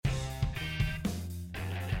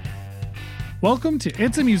Welcome to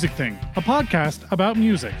It's a Music Thing, a podcast about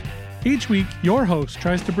music. Each week, your host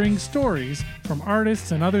tries to bring stories from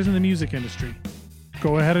artists and others in the music industry.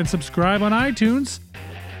 Go ahead and subscribe on iTunes.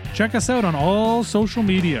 Check us out on all social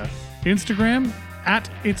media. Instagram,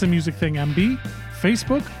 at It's a Music Thing MB,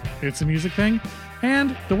 Facebook, It's a Music Thing,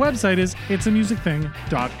 and the website is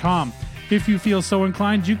itsamusicthing.com. If you feel so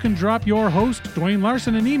inclined, you can drop your host, Dwayne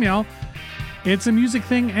Larson, an email,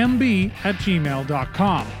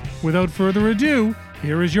 itsamusicthingmb@gmail.com. Without further ado,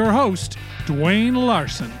 here is your host, Dwayne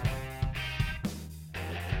Larson.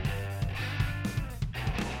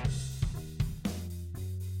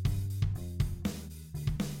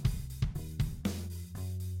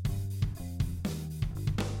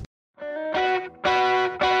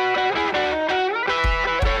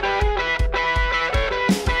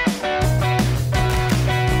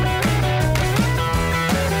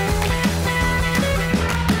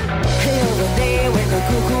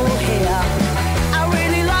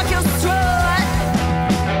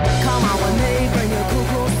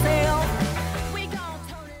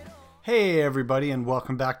 Hey everybody, and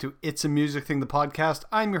welcome back to It's a Music Thing, the podcast.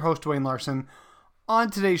 I'm your host, Dwayne Larson. On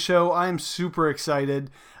today's show, I'm super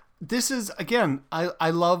excited. This is, again, I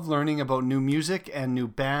love learning about new music and new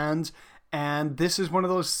bands, and this is one of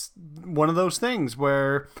those things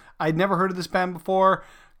where I'd never heard of this band before,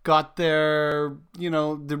 got their,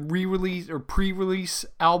 the re-release or pre-release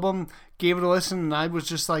album, gave it a listen, and I was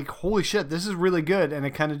just like, holy shit, this is really good, and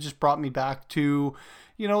it kind of just brought me back to,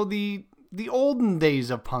 the olden days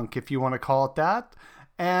of punk, if you want to call it that.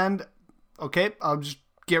 And okay, I'll just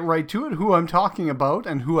get right to it. Who I'm talking about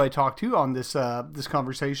and who I talked to on this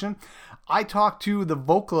conversation. I talked to the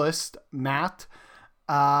vocalist Matt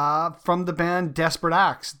from the band Desperate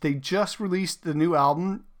Acts. They just released the new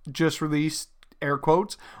album. Air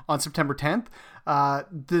quotes, on September 10th.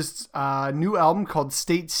 This new album called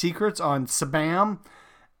State Secrets on Sabam,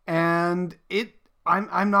 and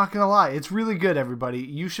I'm not gonna lie, it's really good. Everybody,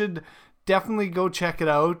 you should definitely go check it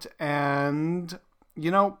out. And,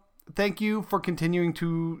 thank you for continuing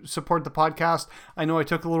to support the podcast. I know I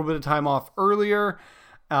took a little bit of time off earlier.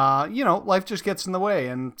 Life just gets in the way,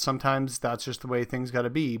 and sometimes that's just the way things got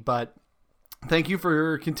to be. But thank you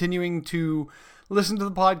for continuing to listen to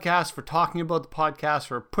the podcast, for talking about the podcast,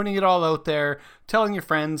 for putting it all out there, telling your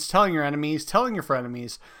friends, telling your enemies, telling your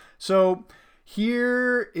frenemies. So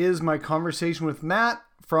here is my conversation with Matt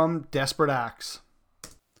from Desperate Acts.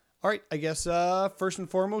 All right, I guess first and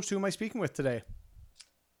foremost, who am I speaking with today?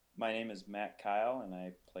 My name is Matt Kyle, and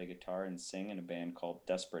I play guitar and sing in a band called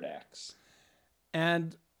Desperate Acts.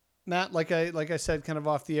 And Matt, like I said, kind of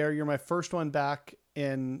off the air, you're my first one back,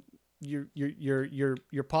 in you're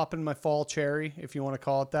popping my fall cherry, if you want to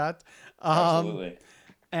call it that. Absolutely.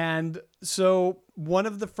 And so one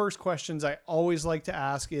of the first questions I always like to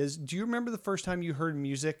ask is, do you remember the first time you heard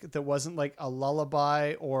music that wasn't like a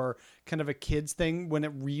lullaby or kind of a kid's thing, when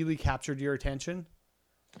it really captured your attention?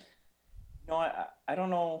 No, I don't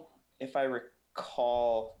know if I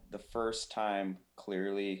recall the first time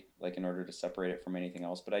clearly, like in order to separate it from anything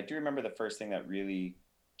else, but I do remember the first thing that really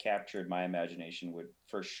captured my imagination would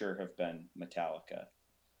for sure have been Metallica.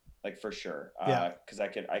 Like, for sure. Yeah. 'Cause I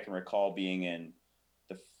can recall being in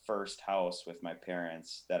the first house with my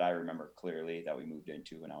parents that I remember clearly, that we moved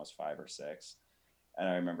into when I was 5 or 6. And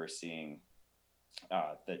I remember seeing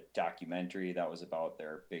the documentary that was about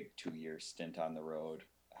their big 2-year stint on the road,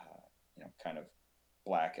 kind of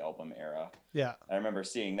Black Album era. Yeah. I remember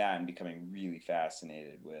seeing that and becoming really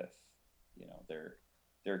fascinated with,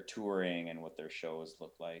 their touring and what their shows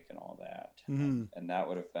looked like and all that. Mm-hmm. And that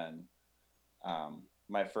would have been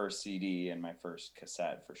my first CD and my first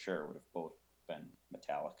cassette for sure would have both been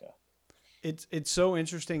Metallica. It's so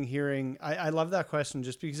interesting hearing. I love that question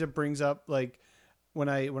just because it brings up, like, when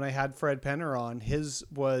I had Fred Penner on, his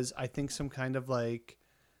was, I think, some kind of like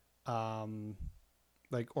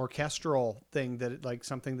orchestral thing, that like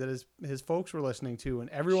something that his folks were listening to,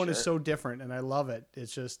 and everyone is so different, and I love it.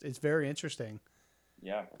 It's very interesting.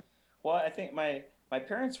 Yeah. Well, I think my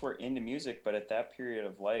parents were into music, but at that period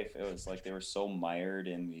of life, it was like they were so mired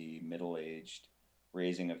in the middle-aged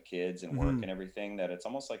raising of kids and work and everything that it's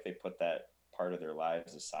almost like they put that part of their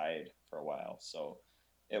lives aside for a while. So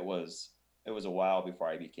it was a while before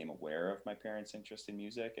I became aware of my parents' interest in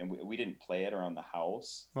music, and we didn't play it around the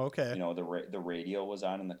house. Okay. The radio was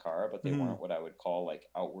on in the car, but they weren't what I would call like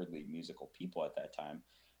outwardly musical people at that time.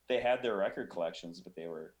 They had their record collections, but they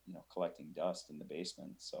were, collecting dust in the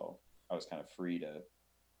basement. So I was kind of free to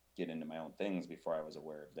get into my own things before I was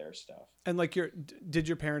aware of their stuff. And like, did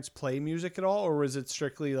your parents play music at all, or was it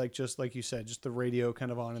strictly like, just like you said, just the radio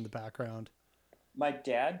kind of on in the background? My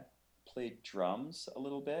dad played drums a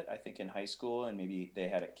little bit, I think in high school, and maybe they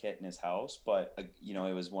had a kit in his house, but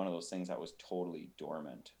it was one of those things that was totally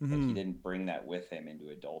dormant. Like he didn't bring that with him into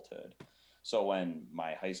adulthood. So when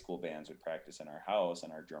my high school bands would practice in our house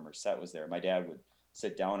and our drummer set was there, my dad would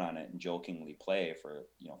sit down on it and jokingly play for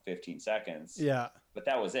 15 seconds. Yeah. But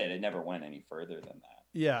that was it. It never went any further than that.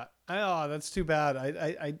 Yeah. Oh, that's too bad.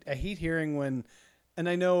 I hate hearing when, and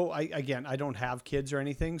I know I don't have kids or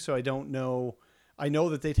anything, so I don't know. I know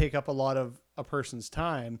that they take up a lot of a person's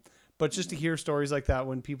time, but just to hear stories like that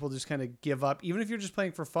when people just kind of give up, even if you're just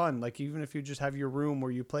playing for fun, like even if you just have your room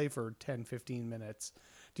where you play for 10, 15 minutes,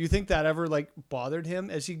 do you think that ever like bothered him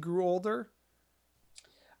as he grew older?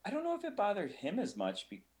 I don't know if it bothered him as much,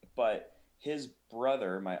 but his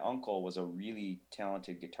brother, my uncle, was a really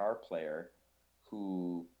talented guitar player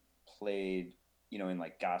who played, in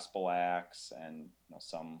like gospel acts and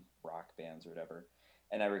some rock bands or whatever.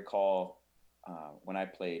 And I recall when I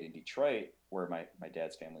played in Detroit, where my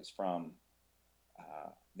dad's family's from,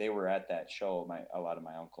 they were at that show. A lot of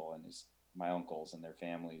my uncles and their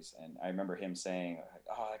families, and I remember him saying,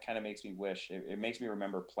 "Oh, that kind of makes me wish. It makes me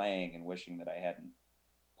remember playing and wishing that I hadn't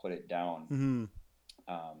put it down." Mm-hmm.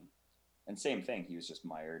 And same thing, he was just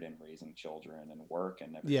mired in raising children and work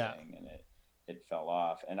and everything, Yeah. and it fell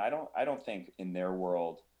off. And I don't think in their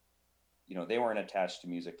world, they weren't attached to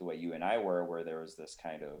music the way you and I were, where there was this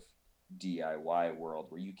kind of DIY world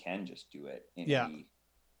where you can just do it in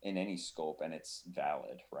any scope and it's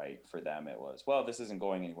valid, right? For them it was, well, this isn't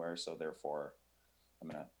going anywhere, so therefore I'm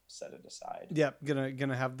gonna set it aside. Yeah,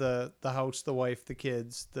 gonna have the house, the wife, the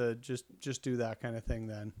kids, just do that kind of thing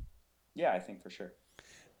then. Yeah, I think for sure.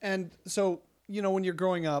 And so, when you're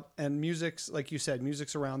growing up and music's, like you said,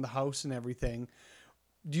 music's around the house and everything,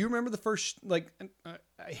 do you remember the first, like,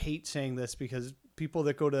 I hate saying this because people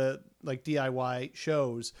that go to like DIY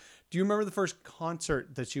shows, do you remember the first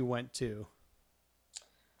concert that you went to?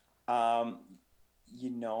 I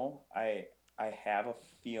have a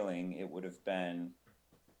feeling it would have been,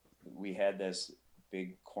 we had this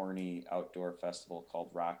big corny outdoor festival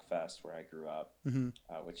called Rock Fest where I grew up,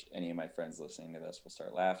 which any of my friends listening to this will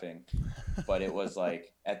start laughing. But it was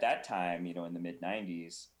like, at that time, in the mid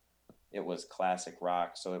 90s, it was classic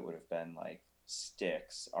rock. So it would have been like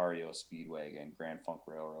Styx, REO Speedwagon, Grand Funk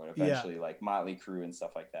Railroad, eventually like Motley Crue and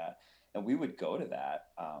stuff like that. And we would go to that.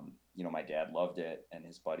 My dad loved it, and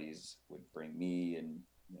his buddies would bring me and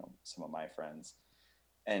some of my friends,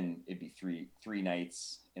 and it'd be three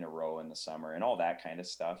nights in a row in the summer and all that kind of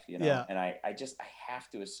stuff. Yeah. And I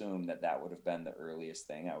have to assume that would have been the earliest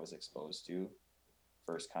thing I was exposed to,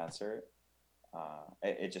 first concert.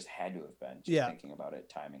 It just had to have been, thinking about it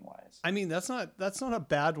timing wise. I mean, that's not a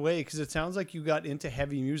bad way, because it sounds like you got into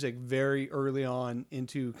heavy music very early on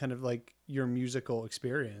into kind of like your musical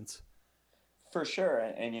experience. For sure.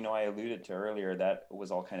 And I alluded to earlier that was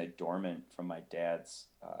all kind of dormant from my dad's,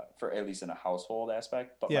 for at least in a household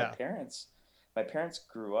aspect. But my parents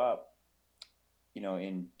grew up,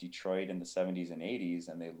 in Detroit in the 70s and 80s,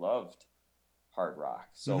 and they loved hard rock.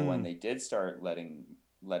 So when they did start letting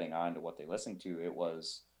on to what they listened to, it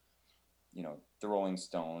was, the Rolling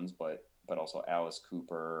Stones, but also Alice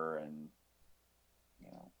Cooper and,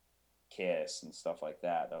 Kiss and stuff like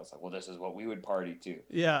that. I was like, well, this is what we would party to.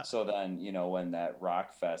 Yeah. So then, when that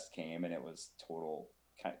Rock Fest came, and it was total,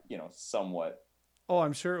 somewhat. Oh,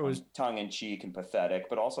 I'm sure it was tongue in cheek and pathetic,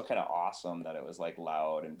 but also kind of awesome that it was like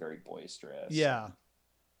loud and very boisterous. Yeah.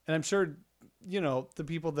 And I'm sure, the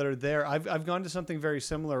people that are there, I've gone to something very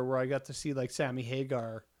similar where I got to see like Sammy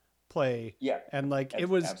Hagar play. Yeah. And like, it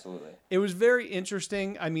was very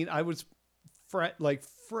interesting. I mean, I was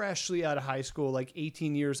freshly out of high school, like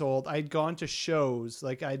 18 years old. I'd gone to shows,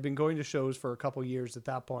 like I'd been going to shows for a couple years at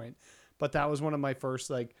that point, but that was one of my first,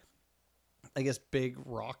 like, I guess, big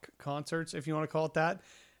rock concerts, if you want to call it that.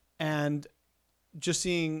 And just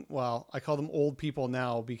seeing, well, I call them old people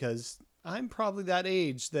now because I'm probably that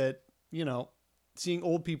age that, seeing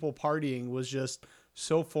old people partying was just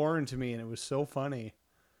so foreign to me, and it was so funny.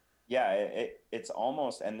 Yeah, it's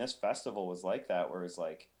almost, and this festival was like that, where it's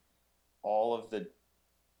like all of the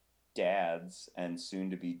dads and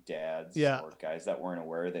soon to be dads, or guys that weren't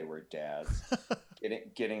aware they were dads,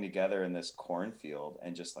 getting together in this cornfield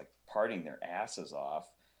and just like partying their asses off.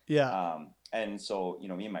 Yeah. And so,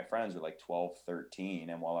 me and my friends were like 12, 13.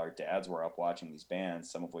 And while our dads were up watching these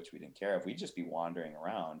bands, some of which we didn't care if, we'd just be wandering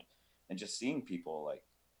around and just seeing people like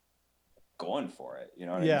going for it. You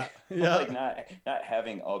know what I mean? Yeah. Like not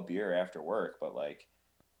having a beer after work, but like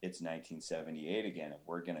it's 1978 again, and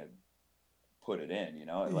we're going to put it in,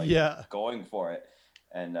 going for it.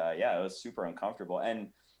 And it was super uncomfortable.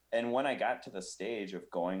 And when I got to the stage of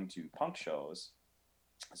going to punk shows,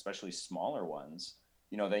 especially smaller ones,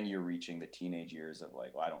 then you're reaching the teenage years of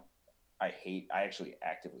like, well, I actually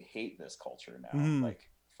actively hate this culture now, like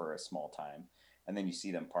for a small time. And then you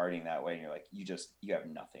see them partying that way and you're like, you have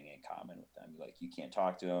nothing in common with them. Like, you can't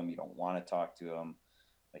talk to them. You don't want to talk to them.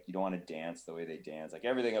 Like, you don't want to dance the way they dance. Like,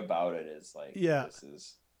 everything about it is like, this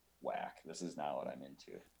is whack. This is not what I'm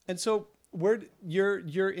into. And so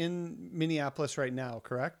you're in Minneapolis right now,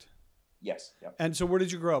 correct? Yes. Yep. And so where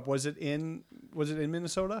did you grow up? Was it in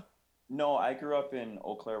Minnesota? No, I grew up in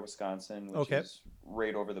Eau Claire, Wisconsin, which is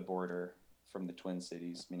right over the border from the Twin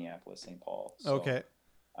Cities, Minneapolis, St. Paul. So,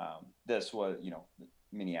 this was,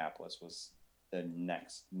 Minneapolis was the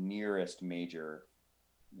nearest major,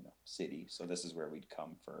 city. So this is where we'd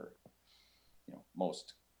come for,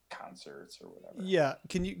 most concerts or whatever. Yeah.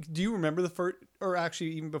 Do you remember the first, or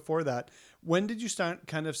actually even before that, when did you start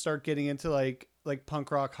getting into like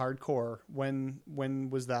punk rock hardcore? When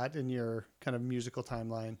was that in your kind of musical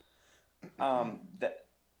timeline?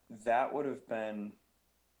 That would have been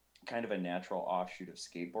kind of a natural offshoot of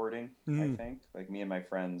skateboarding, I think. Like, me and my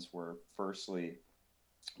friends were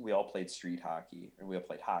we all played street hockey, and we all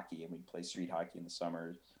played hockey, and we'd play street hockey in the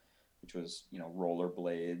summers, which was,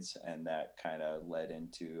 rollerblades, and that kind of led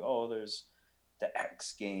into, there's the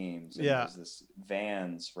X Games, and there's this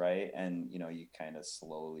Vans, right? And, you kind of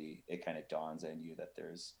slowly, it kind of dawns on you that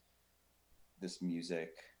there's this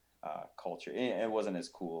music culture. It wasn't as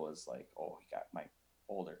cool as like, my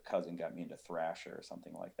older cousin got me into Thrasher or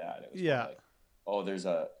something like that. It was like, there's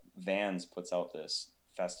Vans puts out this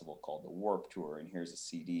festival called the Warp Tour, and here's a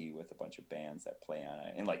CD with a bunch of bands that play on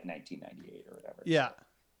it in like 1998 or whatever. Yeah.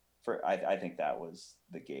 So I think that was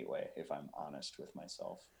the gateway, if I'm honest with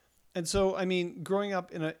myself. And so, I mean, growing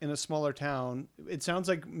up in a smaller town, it sounds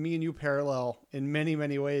like me and you parallel in many,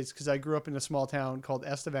 many ways, because I grew up in a small town called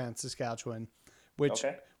Estevan, Saskatchewan, which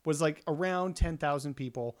was like around 10,000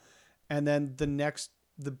 people. And then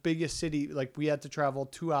the biggest city, like, we had to travel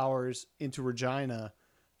 2 hours into Regina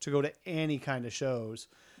to go to any kind of shows.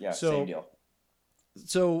 Yeah, same deal.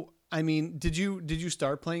 So, I mean, did you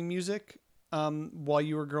start playing music while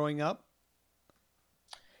you were growing up?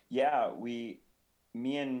 Yeah, me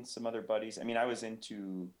and some other buddies. I mean, I was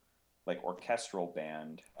into like orchestral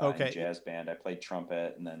band, and jazz band. I played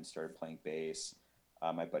trumpet and then started playing bass.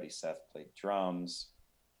 My buddy Seth played drums,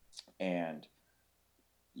 and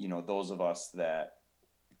those of us that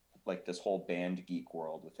like this whole band geek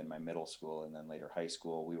world within my middle school and then later high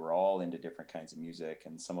school, we were all into different kinds of music.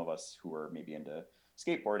 And some of us who were maybe into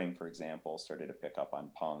skateboarding, for example, started to pick up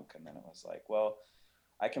on punk. And then it was like, well,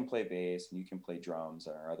 I can play bass and you can play drums,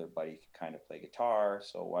 and our other buddy can kind of play guitar.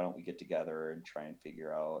 So why don't we get together and try and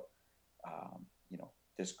figure out,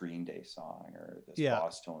 this Green Day song or this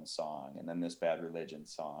Boss Tone song, and then this Bad Religion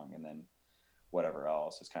song, and then whatever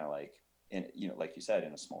else. It's kind of like, like you said,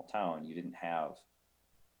 in a small town, you didn't have,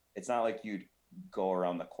 it's not like you'd go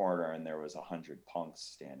around the corner and there was 100 punks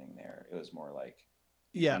standing there. It was more like,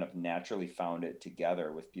 kind of naturally found it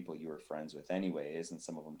together with people you were friends with anyways, and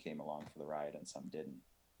some of them came along for the ride and some didn't.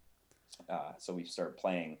 So we started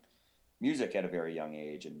playing music at a very young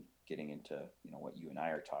age and getting into, what you and I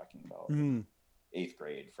are talking about, 8th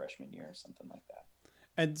grade, freshman year, something like that.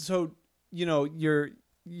 And so,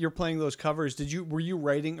 you're playing those covers. Were you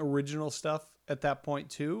writing original stuff at that point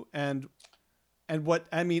too? And what,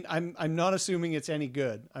 I mean, I'm not assuming it's any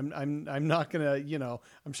good. I'm not gonna,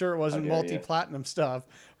 I'm sure it wasn't multi-platinum stuff,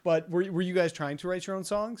 but were you guys trying to write your own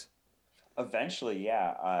songs? Eventually,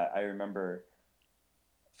 yeah. I remember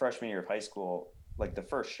freshman year of high school, like the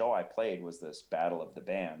first show I played was this Battle of the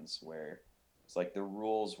Bands, where it's like the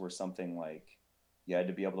rules were something like you had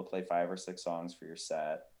to be able to play 5 or 6 songs for your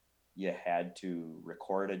set. You had to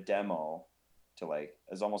record a demo to like,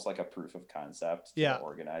 as almost like a proof of concept to the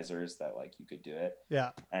organizers that like you could do it.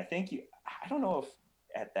 Yeah. And I think I don't know if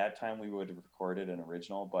at that time we would have recorded an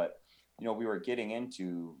original, but we were getting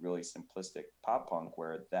into really simplistic pop punk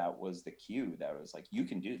where that was the cue. That was like, you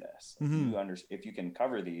can do this. If you can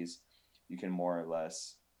cover these, you can more or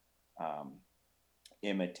less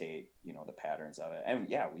imitate, the patterns of it. And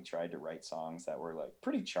we tried to write songs that were like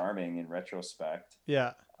pretty charming in retrospect.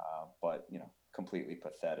 Yeah. But completely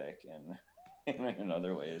pathetic in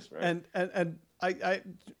other ways, right? And I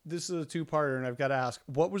this is a 2-parter, and I've got to ask,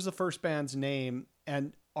 what was the first band's name,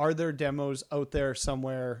 and are there demos out there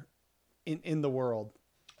somewhere in the world?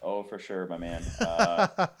 Oh, for sure, my man.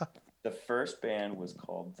 The first band was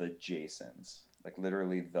called The Jasons, like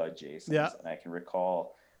literally The Jasons. Yeah. And I can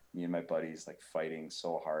recall me and my buddies like fighting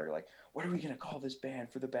so hard, like, what are we gonna call this band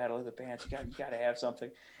for the Battle of the Bands? You got to have something.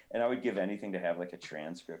 And I would give anything to have like a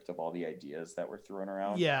transcript of all the ideas that were thrown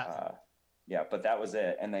around. Yeah. But that was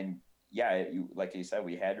it. And then yeah, like you said,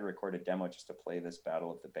 we had to record a demo just to play this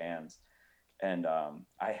Battle of the Bands. And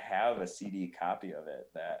I have a CD copy of it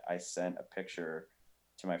that I sent a picture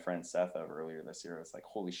to my friend Seth of earlier this year. It's like,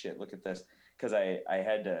 holy shit, look at this. Because I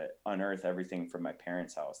had to unearth everything from my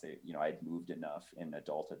parents' house. They, I'd moved enough in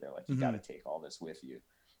adulthood. They're like, you got to take all this with you.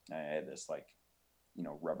 And I had this like,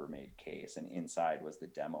 Rubbermaid case, and inside was the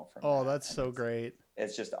demo from. Oh, that's so great.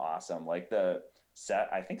 It's just awesome. Like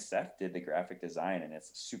I think Seth did the graphic design, and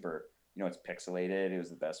it's super. It's pixelated. It was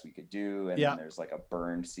the best we could do. And then there's like a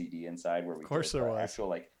burned CD inside where we did the actual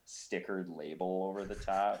like stickered label over the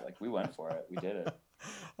top. Like we went for it. We did it.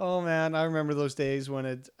 Oh man, I remember those days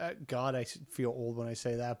when God, I feel old when I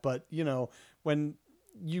say that, but when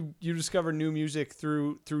you discover new music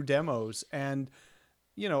through demos, and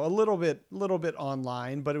a little bit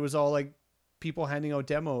online, but it was all like people handing out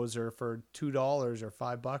demos or for $2 or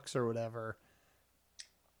 $5 or whatever.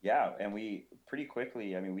 Yeah, and we pretty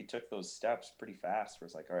quickly, we took those steps pretty fast. Where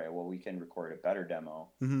it's like, all right, well, we can record a better demo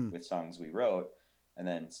with songs we wrote, and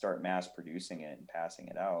then start mass producing it and passing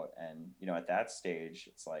it out. And, at that stage,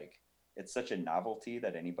 it's like, it's such a novelty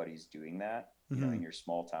that anybody's doing that, in your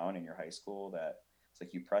small town, in your high school, that it's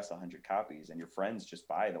like you press 100 copies and your friends just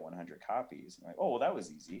buy the 100 copies. And like, oh, well, that was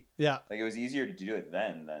easy. Yeah. Like it was easier to do it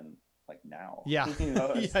then than like now. Yeah. Yeah,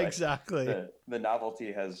 like exactly. The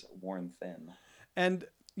novelty has worn thin. And,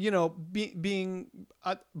 being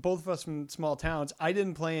both of us from small towns, I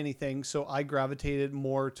didn't play anything, so I gravitated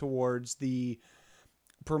more towards the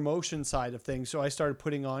promotion side of things. So I started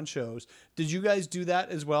putting on shows. Did you guys do that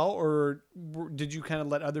as well, or did you kind of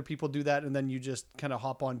let other people do that and then you just kind of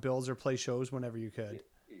hop on bills or play shows whenever you could?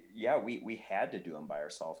 Yeah, we had to do them by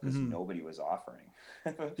ourselves because nobody was offering.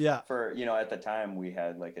 Yeah. For at the time we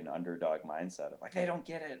had like an underdog mindset of like, hey, don't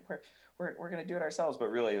get it. We're gonna do it ourselves.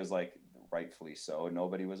 But really, it was like, rightfully so,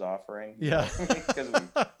 nobody was offering. Yeah. Because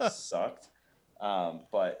we sucked.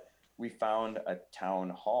 But we found a town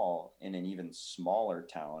hall in an even smaller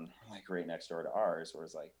town, like right next door to ours, where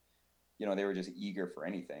it's like, they were just eager for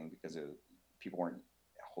anything because people weren't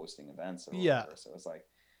hosting events or whatever. So it's like,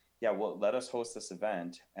 yeah, well, let us host this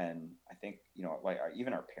event. And I think, like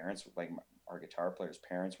even our parents, like our guitar players'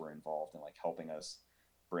 parents were involved in like helping us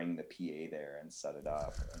bring the PA there and set it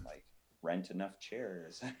up and like rent enough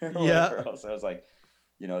chairs. Yeah. So I was like,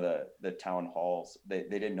 the town halls, they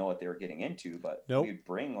didn't know what they were getting into, but we'd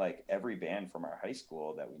bring like every band from our high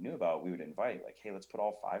school that we knew about. We would invite like, hey, let's put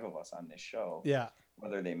all 5 of us on this show. Yeah.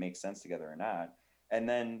 Whether they make sense together or not. And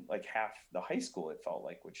then like half the high school, it felt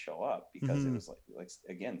like, would show up because it was like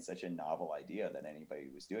again, such a novel idea that anybody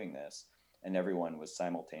was doing this, and everyone was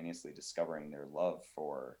simultaneously discovering their love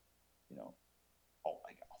for,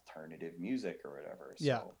 like alternative music or whatever.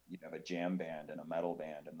 So you have a jam band and a metal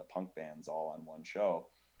band and the punk bands all on one show,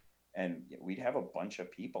 and we'd have a bunch of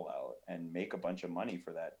people out and make a bunch of money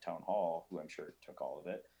for that town hall, who I'm sure took all of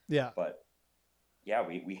it. Yeah. But yeah,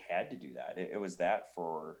 we had to do that. It was that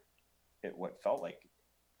for what felt like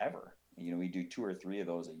ever. We do 2 or 3 of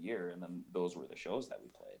those a year, and then those were the shows that we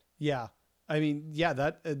played. Yeah.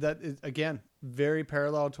 That is, again, very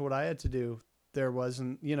parallel to what I had to do. There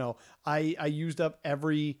wasn't, I used up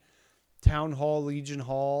every town hall, Legion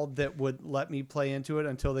Hall that would let me play into it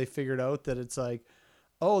until they figured out that it's like,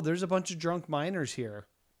 oh, there's a bunch of drunk minors here.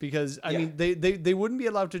 Because I mean, they wouldn't be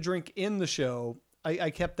allowed to drink in the show.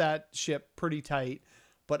 I kept that ship pretty tight,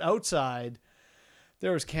 but outside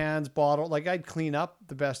there was cans, bottle, like I'd clean up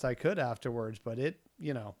the best I could afterwards, but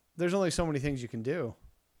there's only so many things you can do.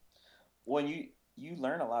 Well, you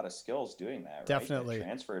learn a lot of skills doing that, right? Definitely. That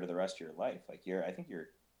transfer to the rest of your life. Like I think you're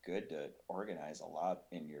good to organize a lot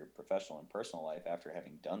in your professional and personal life after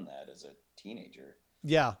having done that as a teenager.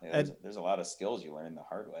 Yeah. There's a lot of skills you learn the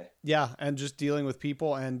hard way. Yeah. And just dealing with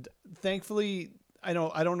people. And thankfully, I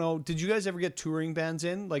don't know. Did you guys ever get touring bands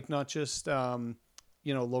in? Like not just,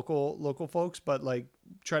 local folks, but like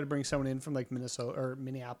try to bring someone in from like Minnesota or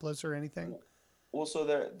Minneapolis or anything? Well,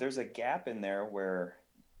 so there's a gap in there where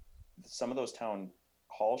some of those town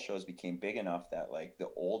hall shows became big enough that like the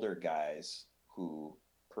older guys who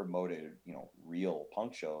promoted, real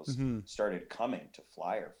punk shows started coming to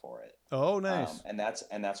Flyer for it. Oh, nice. And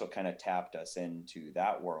that's what kind of tapped us into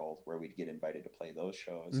that world where we'd get invited to play those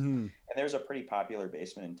shows. And there's a pretty popular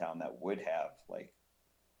basement in town that would have like,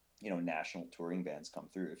 national touring bands come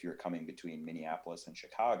through. If you're coming between Minneapolis and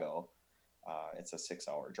Chicago, it's a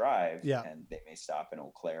 6-hour drive, and they may stop in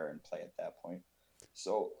Eau Claire and play at that point.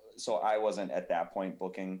 So I wasn't at that point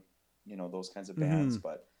booking, those kinds of bands,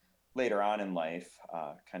 but later on in life,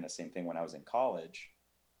 kind of same thing when I was in college,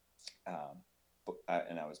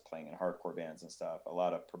 and I was playing in hardcore bands and stuff. A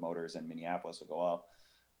lot of promoters in Minneapolis would go, well,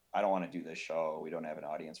 I don't want to do this show. We don't have an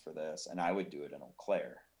audience for this. And I would do it in Eau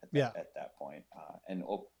Claire at that point. And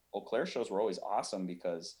Eau Claire shows were always awesome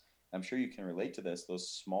because I'm sure you can relate to this. Those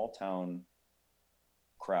small town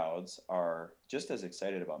crowds are just as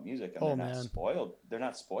excited about music, and they're not spoiled. They're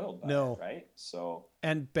not spoiled by it, right? So,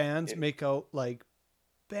 and bands make out like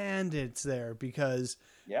bandits there because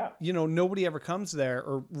nobody ever comes there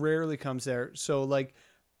or rarely comes there. So like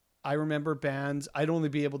I remember bands, I'd only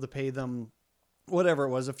be able to pay them whatever it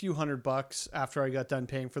was, a few $100 after I got done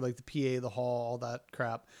paying for like the PA, the hall, all that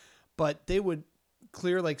crap. But they would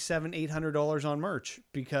clear like $700-800 on merch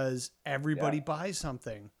because everybody buys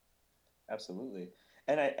something. Absolutely.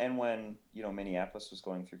 And when, Minneapolis was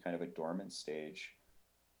going through kind of a dormant stage,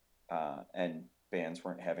 and bands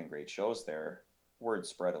weren't having great shows there, word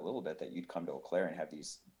spread a little bit that you'd come to Eau Claire and have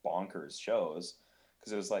these bonkers shows.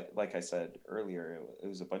 Because it was like I said earlier, it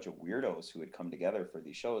was a bunch of weirdos who would come together for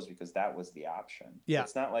these shows because that was the option. Yeah.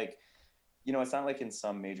 It's not like, it's not like in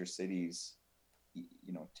some major cities,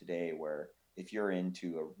 today where if you're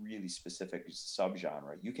into a really specific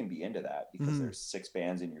subgenre, you can be into that because there's 6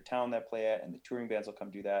 bands in your town that play it and the touring bands will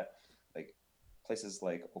come do that. Like places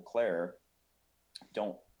like Eau Claire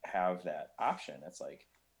don't have that option. It's like,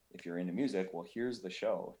 if you're into music, well, here's the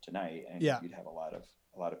show tonight. And you'd have a lot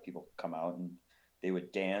of people come out and they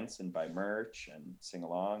would dance and buy merch and sing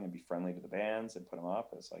along and be friendly to the bands and put them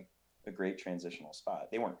up. It's like a great transitional spot.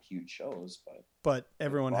 They weren't huge shows, but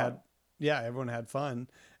everyone had fun.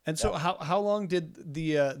 And so how long did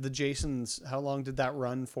the Jasons, how long did that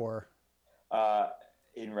run for?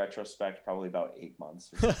 In retrospect, probably about 8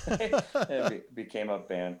 months. It became a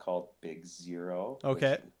band called Big Zero.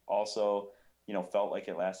 Okay. Which also, felt like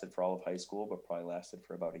it lasted for all of high school, but probably lasted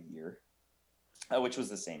for about a year, which was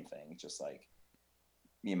the same thing. Just like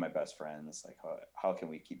me and my best friends, like how can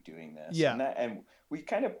we keep doing this? Yeah. And we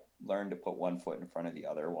kind of learned to put one foot in front of the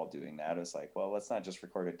other while doing that. It was like, well, let's not just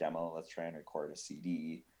record a demo. Let's try and record a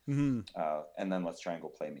CD. Mm-hmm. And then let's try and go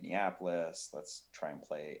play Minneapolis. Let's try and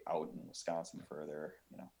play out in Wisconsin further,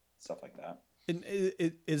 stuff like that. And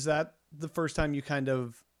is that the first time you kind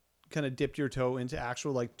of dipped your toe into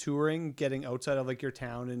actual like touring, getting outside of like your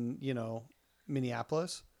town and,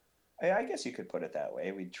 Minneapolis? I guess you could put it that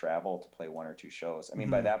way. We'd travel to play 1 or 2 shows. I mean,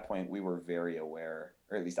 by that point we were very aware,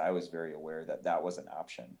 or at least I was very aware that was an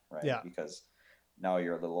option, right? Yeah. Because now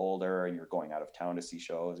you're a little older and you're going out of town to see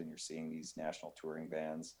shows and you're seeing these national touring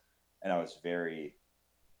bands. And I was very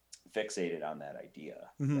fixated on that idea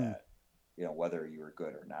that, whether you were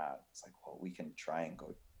good or not, it's like, well, we can try and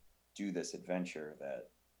go do this adventure that,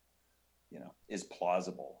 is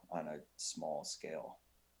plausible on a small scale.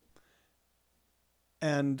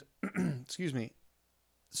 And excuse me.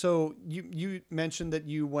 So you mentioned that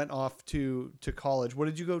you went off to college. What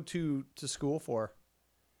did you go to school for?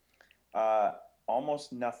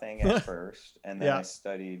 Almost nothing at first, and then I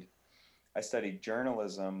studied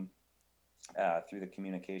journalism through the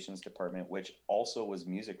communications department, which also was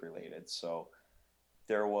music related. So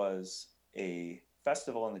there was a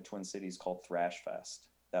festival in the Twin Cities called Thrash Fest.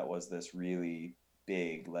 That was this really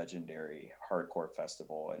big, legendary hardcore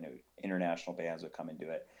festival, and international bands would come and do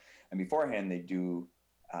it. And beforehand, they do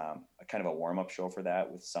a kind of a warm-up show for that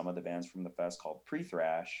with some of the bands from the fest called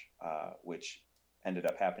Pre-Thrash, which ended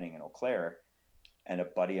up happening in Eau Claire. And a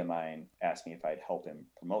buddy of mine asked me if I'd help him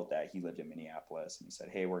promote that. He lived in Minneapolis, and he said,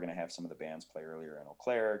 hey, we're going to have some of the bands play earlier in Eau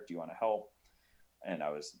Claire. Do you want to help? And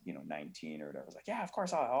I was, 19 or whatever. I was like, yeah, of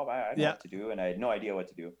course I'll help. I know what to do. And I had no idea what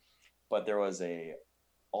to do. But there was a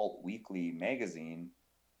alt weekly magazine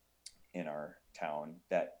in our town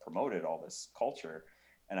that promoted all this culture.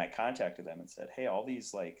 And I contacted them and said, hey, all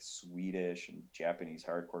these like Swedish and Japanese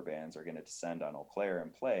hardcore bands are going to descend on Eau Claire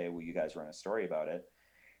and play. Will you guys run a story about it?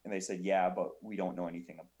 And they said, yeah, but we don't know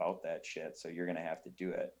anything about that shit, so you're going to have to do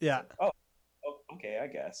it. Yeah. Said, oh, okay, I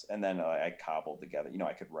guess. And then I cobbled together,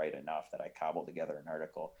 I could write enough that I cobbled together an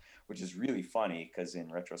article, which is really funny because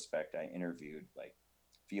in retrospect, I interviewed like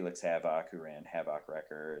Felix Havoc, who ran Havoc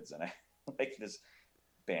Records, and I like this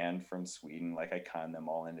band from Sweden. Like I conned them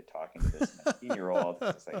all into talking to this 19-year-old.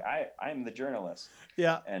 It's like, I'm the journalist.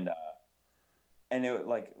 Yeah. And it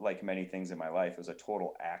like many things in my life, it was a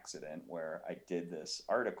total accident where I did this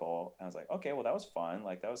article and I was like, okay, well, that was fun.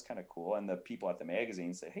 Like that was kind of cool. And the people at the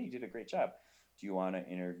magazine say, hey, you did a great job. Do you want to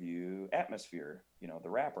interview Atmosphere, the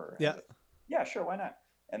rapper? Yeah. Like, yeah, sure. Why not?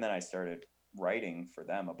 And then I started writing for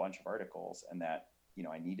them a bunch of articles, and that,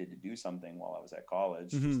 I needed to do something while I was at college,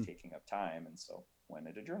 just taking up time. And so went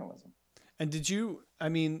into journalism.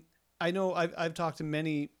 And I know I've talked to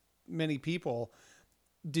many, many people.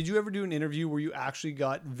 Did you ever do an interview where you actually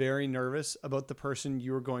got very nervous about the person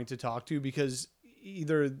you were going to talk to? Because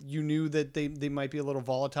either you knew that they might be a little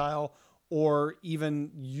volatile, or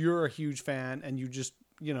even you're a huge fan and you just,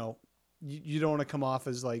 you know, you don't want to come off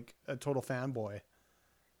as like a total fanboy?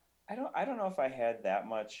 I don't know if I had that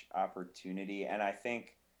much opportunity, and I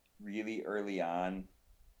think really early on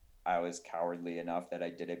I was cowardly enough that I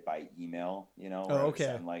did it by email, you know. Oh,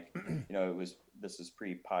 okay. Like, you know, this was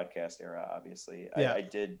pre-podcast era, obviously. Yeah. I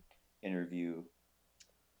did interview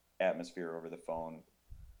Atmosphere over the phone,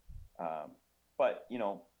 but you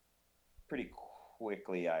know, pretty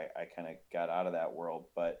quickly I kind of got out of that world.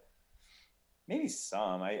 But maybe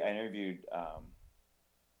some. I interviewed,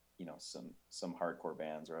 you know, some hardcore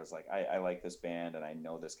bands where I was like, I like this band and I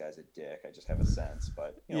know this guy's a dick. I just have a sense,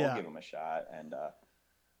 but you know, I'll give him a shot, and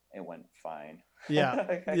it went fine.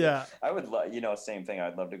 Yeah. Yeah. I would love, you know, same thing.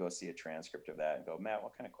 I'd love to go see a transcript of that and go, Matt,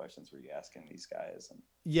 what kind of questions were you asking these guys? And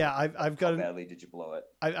yeah, I've got. How badly did you blow it?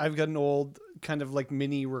 I've got an old kind of like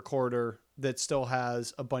mini recorder that still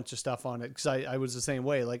has a bunch of stuff on it, because I was the same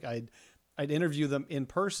way. Like I'd interview them in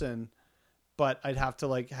person, but I'd have to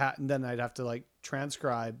like and then I'd have to like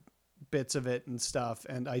transcribe bits of it and stuff.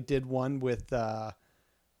 And I did one with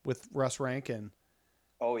Russ Rankin.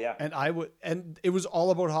 Oh yeah. And it was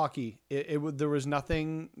all about hockey. There was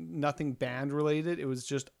nothing band related. It was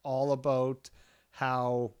just all about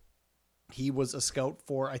how he was a scout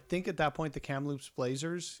for, I think at that point, the Kamloops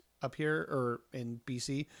Blazers up here or in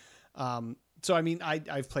BC. So I mean,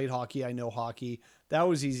 I've played hockey. I know hockey. That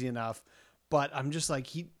was easy enough. But I'm just like,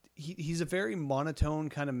 he's a very monotone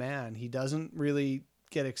kind of man. He doesn't really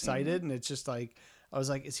get excited. And it's just like, I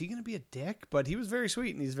was like, is he going to be a dick? But he was very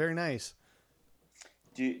sweet and he's very nice.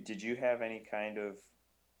 Did you have any kind of,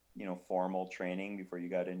 you know, formal training before you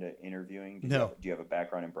got into interviewing? No. Do you have a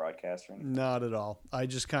background in broadcast or anything? Not at all. I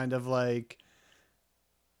just kind of like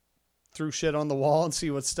threw shit on the wall and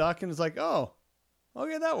see what stuck. And it's like, oh,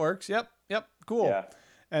 okay, that works. Yep. Cool. Yeah.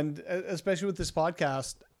 And especially with this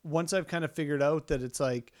podcast, once I've kind of figured out that it's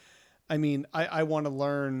like, I mean, I want to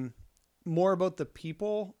learn more about the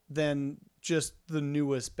people than just the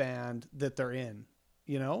newest band that they're in.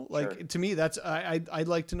 You know, like Sure. To me, that's I'd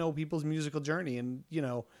like to know people's musical journey and, you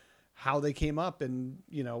know, how they came up and,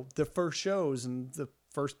 you know, the first shows and the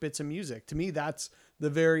first bits of music. To me, that's the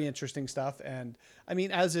very interesting stuff. And I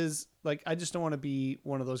mean, as is like, I just don't want to be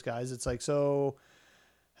one of those guys. It's like, so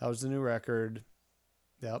how's the new record?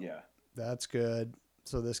 Yep. Yeah. That's good.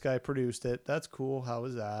 So this guy produced it. That's cool. How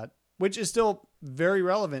was that? Which is still very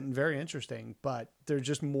relevant and very interesting, but there's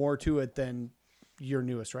just more to it than your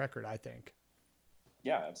newest record, I think.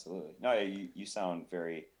 Yeah, absolutely. No, you sound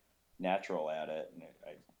very natural at it, and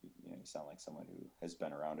you sound like someone who has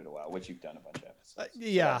been around it a while, which you've done a bunch of episodes.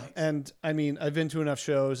 Yeah, So and I mean, I've been to enough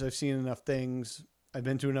shows, I've seen enough things, I've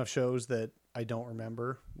been to enough shows that I don't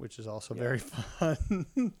remember, which is also very fun.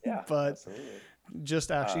 Yeah, but absolutely. just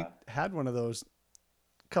actually had one of those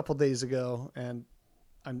a couple days ago, and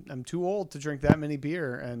I'm too old to drink that many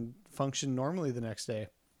beer and function normally the next day.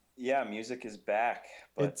 Yeah, music is back,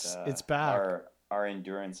 but it's back. Our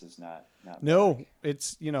endurance is not no back.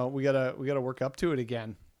 It's, you know, we gotta work up to it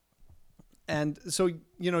again. And so,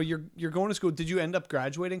 you know, you're going to school. Did you end up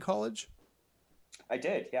graduating college? I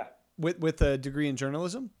did, yeah. With a degree in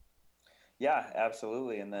journalism? Yeah,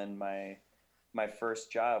 absolutely. And then my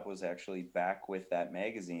first job was actually back with that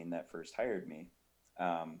magazine that first hired me.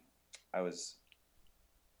 It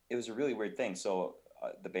was a really weird thing. So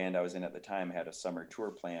the band I was in at the time had a summer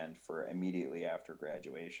tour planned for immediately after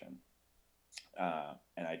graduation.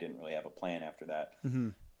 And I didn't really have a plan after that. Mm-hmm.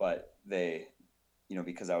 But they, you know,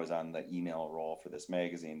 because I was on the email roll for this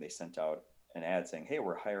magazine, they sent out an ad saying, hey,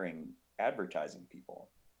 we're hiring advertising people.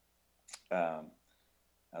 I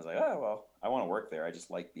was like, oh, well, I want to work there. I just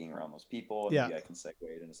like being around those people. And maybe I can segue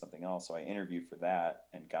it into something else. So I interviewed for that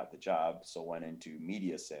and got the job. So went into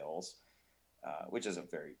media sales, which is a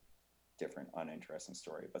very different, uninteresting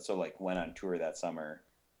story. But so like went on tour that summer,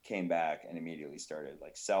 came back and immediately started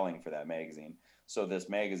like selling for that magazine. So this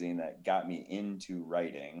magazine that got me into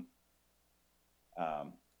writing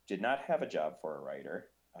did not have a job for a writer,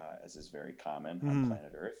 as is very common on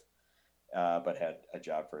planet Earth, but had a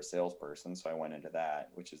job for a salesperson. So I went into that,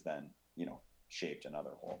 which is then, you know, shaped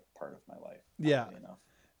another whole part of my life. Yeah.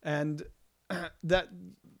 And that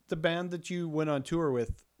the band that you went on tour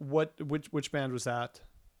with, which band was that?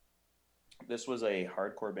 This was a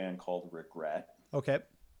hardcore band called Regret. Okay.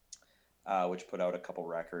 Which put out a couple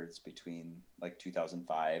records between like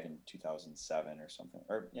 2005 and 2007 or something,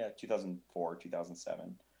 or 2004,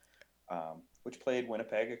 2007, which played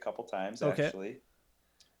Winnipeg a couple times actually,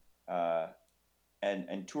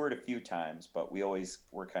 and toured a few times, but we always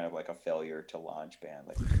were kind of like a failure to launch band.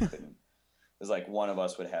 Like we couldn't. It was like one of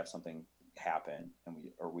us would have something happen and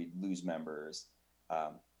we'd lose members.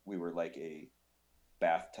 We were like a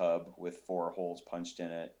bathtub with 4 holes punched in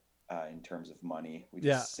it in terms of money. We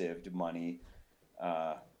just sieved money.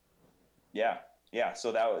 So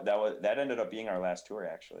that ended up being our last tour,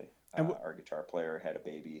 actually. Our guitar player had a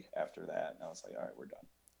baby after that, and I was like, all right, we're done.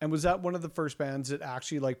 And was that one of the first bands that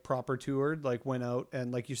actually like proper toured, like went out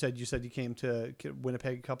and like you said you came to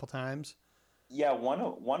Winnipeg a couple times? Yeah, one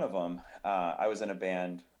of them. I was in a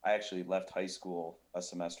band. I actually left high school a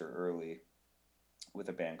semester early with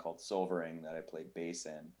a band called Silvering that I played bass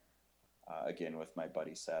in. Again with my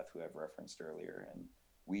buddy Seth, who I've referenced earlier, and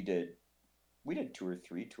we did 2 or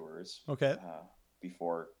 3 tours. Okay.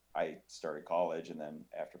 Before I started college, and then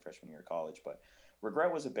after freshman year of college. But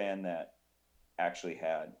Regret was a band that actually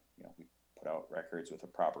had, we put out records with a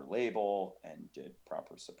proper label and did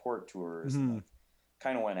proper support tours, and like,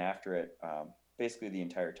 kind of went after it basically the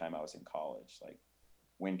entire time I was in college. Like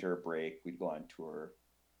winter break, we'd go on tour.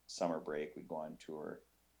 Summer break, we'd go on tour.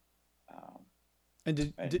 And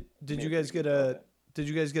did you guys get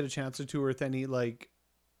a chance to tour with any like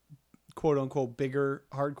quote unquote bigger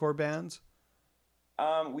hardcore bands?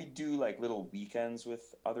 We do like little weekends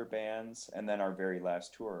with other bands, and then our very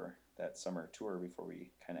last tour, that summer tour before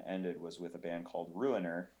we kind of ended, was with a band called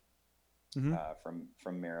Ruiner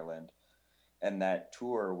from Maryland. And that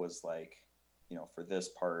tour was like, for this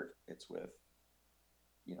part, it's with,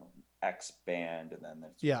 X band, and then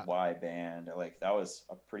there's Y band. Like that was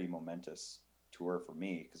a pretty momentous tour for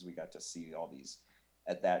me because we got to see all these,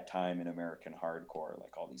 at that time in American hardcore,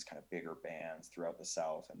 like all these kind of bigger bands throughout the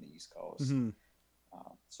South and the East Coast.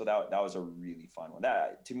 So that was a really fun one.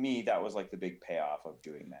 That, to me, that was like the big payoff of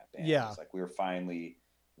doing that band. Yeah. It's like we were finally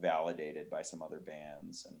validated by some other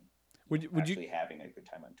bands and would you having a good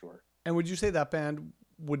time on tour. And would you say that band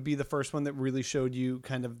would be the first one that really showed you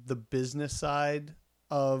kind of the business side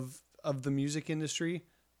of the music industry?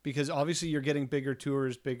 Because obviously you're getting bigger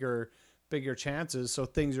tours, bigger chances, so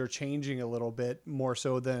things are changing a little bit more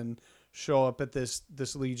so than show up at this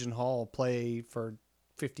Legion Hall, play for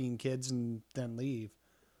 15 kids and then leave.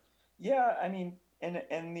 Yeah, I mean,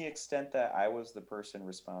 and the extent that I was the person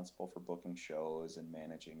responsible for booking shows and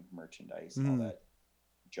managing merchandise and all that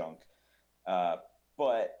junk.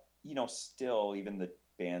 But, still, even the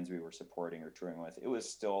bands we were supporting or touring with, it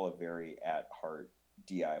was still a very at heart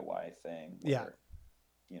DIY thing. Where,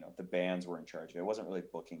 the bands were in charge of it. It wasn't really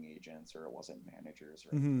booking agents, or it wasn't managers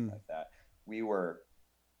or anything like that. We were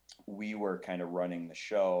kind of running the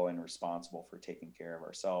show and responsible for taking care of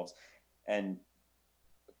ourselves. And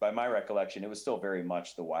by my recollection, it was still very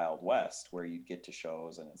much the Wild West, where you'd get to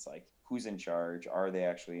shows and it's like, who's in charge? Are they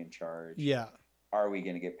actually in charge? Yeah. Are we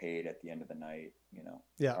going to get paid at the end of the night?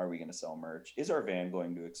 Yeah. Are we going to sell merch? Is our van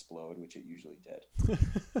going to explode? Which it usually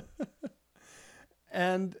did.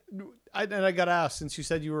 And I got to ask, since you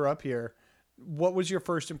said you were up here, what was your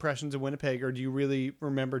first impressions of Winnipeg, or do you really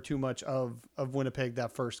remember too much of Winnipeg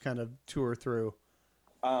that first kind of tour through?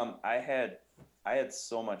 I had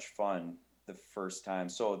so much fun the first time.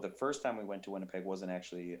 So the first time we went to Winnipeg wasn't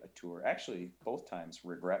actually a tour. Actually, both times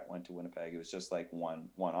Regret went to Winnipeg. It was just like one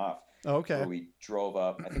off. Oh, okay. Where we drove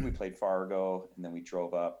up. I think we played Fargo, and then we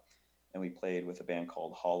drove up, and we played with a band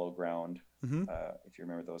called Hollow Ground. If you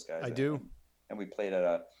remember those guys. I do. And we played at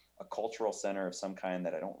a cultural center of some kind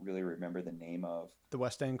that I don't really remember the name of. The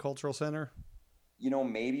West End Cultural Center?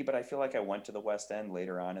 Maybe, but I feel like I went to the West End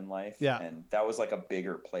later on in life. Yeah. And that was like a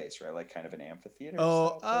bigger place, right? Like kind of an amphitheater.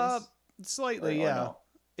 Slightly, yeah. No?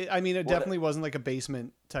 It definitely wasn't like a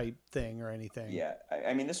basement type thing or anything. Yeah.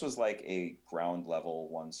 I mean, this was like a ground level,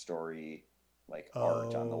 1-story, like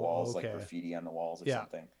art on the walls, like graffiti on the walls or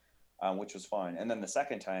something, which was fun. And then the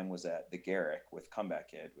second time was at the Garrick with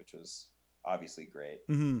Comeback Kid, which was obviously great.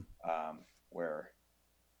 Where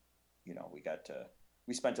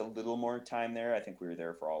we spent a little more time there. I think we were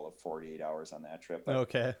there for all of 48 hours on that trip.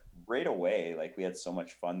 But right away, like we had so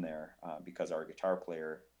much fun there because our guitar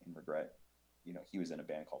player in Regret, he was in a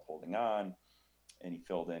band called Holding On, and he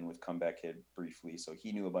filled in with Comeback Kid briefly, so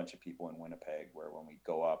he knew a bunch of people in Winnipeg. Where when we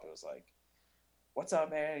go up, it was like, "What's up,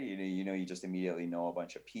 man?" You just immediately know a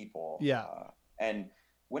bunch of people. Yeah. And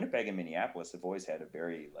Winnipeg and Minneapolis have always had a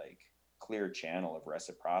very like clear channel of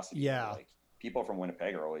reciprocity. Yeah. Like people from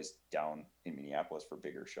Winnipeg are always down in Minneapolis for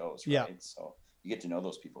bigger shows, right? Yeah. So you get to know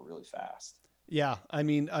those people really fast. Yeah, I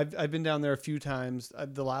mean, I've been down there a few times.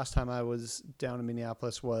 The last time I was down in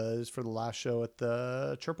Minneapolis was for the last show at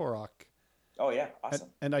the Triple Rock. Oh yeah,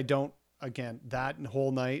 awesome. And I don't, again, that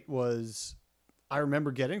whole night was, I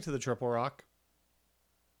remember getting to the Triple Rock.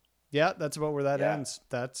 Yeah, that's about where that ends.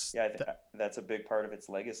 That's a big part of its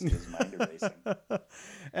legacy is mind erasing.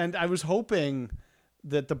 And I was hoping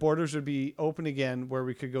that the borders would be open again where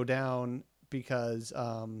we could go down because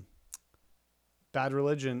Bad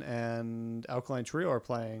Religion and Alkaline Trio are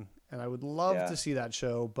playing, and I would love to see that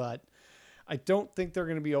show, but I don't think they're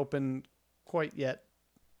going to be open quite yet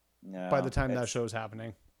by the time that show is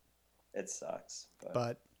happening. It sucks.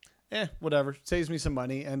 But whatever. Saves me some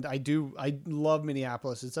money, and I love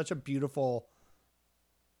Minneapolis. It's such a beautiful,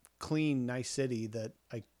 clean, nice city that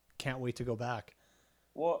I can't wait to go back.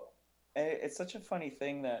 Well, it's such a funny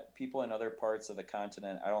thing that people in other parts of the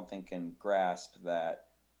continent, I don't think, can grasp that,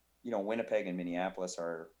 Winnipeg and Minneapolis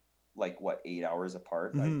are like, 8 hours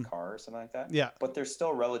apart by car or something like that? Yeah. But they're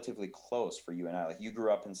still relatively close for you and I. Like, you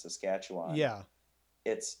grew up in Saskatchewan. Yeah.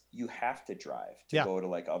 You have to drive to go to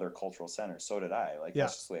like other cultural centers. So did I. Like,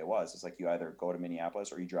 that's just the way it was. It's like you either go to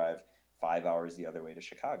Minneapolis or you drive 5 hours the other way to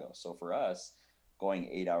Chicago. So for us, going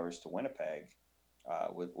 8 hours to Winnipeg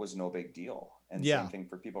was no big deal. And same thing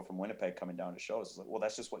for people from Winnipeg coming down to shows. It's like, well,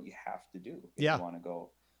 that's just what you have to do if you want to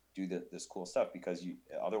go do this cool stuff, because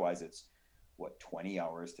otherwise it's 20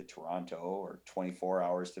 hours to Toronto or 24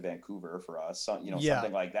 hours to Vancouver for us, something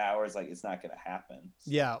like that, where it's like, it's not going to happen.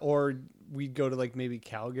 So. Yeah. Or we'd go to like maybe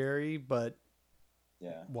Calgary, but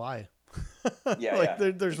why?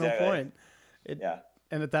 There's no point.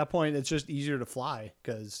 And at that point it's just easier to fly,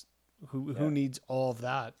 because who needs all of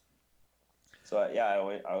that? So I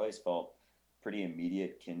always felt pretty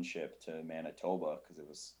immediate kinship to Manitoba, because it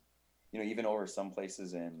was, even over some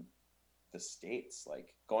places in the States,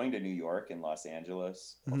 like going to New York and Los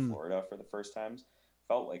Angeles or Florida for the first times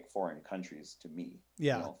felt like foreign countries to me.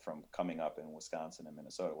 From coming up in Wisconsin and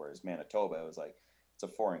Minnesota, whereas Manitoba, it was like, it's a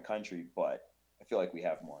foreign country, but I feel like we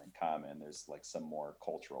have more in common. There's like some more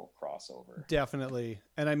cultural crossover. Definitely.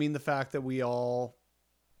 And I mean, the fact that we all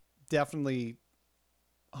definitely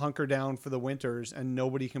hunker down for the winters and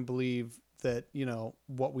nobody can believe that,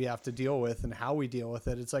 what we have to deal with and how we deal with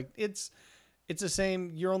it. It's like, it's the same.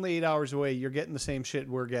 You're only 8 hours away. You're getting the same shit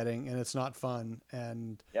we're getting, and it's not fun.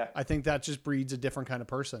 And I think that just breeds a different kind of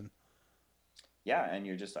person. Yeah. And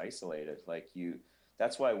you're just isolated.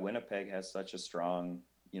 That's why Winnipeg has such a strong,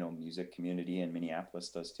 music community, and Minneapolis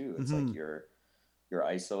does too. It's like you're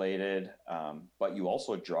isolated, but you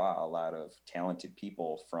also draw a lot of talented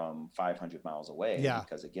people from 500 miles away.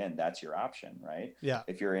 Because again, that's your option, right? Yeah.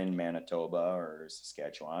 If you're in Manitoba or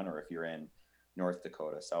Saskatchewan, or if you're in North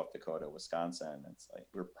Dakota, South Dakota, Wisconsin, it's like,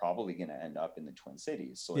 we're probably going to end up in the Twin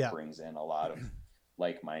Cities. So it brings in a lot of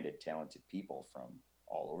like-minded, talented people from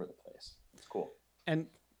all over the place. It's cool. And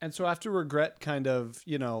so after Regret, kind of,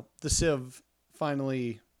 the Civ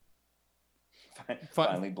finally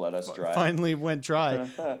bled us dry. Finally went dry.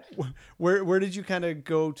 Where did you kind of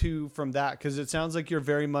go to from that? Because it sounds like you're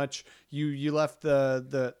very much you left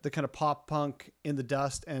the kind of pop punk in the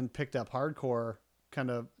dust and picked up hardcore kind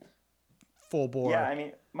of full bore. Yeah, I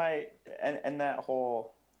mean, and that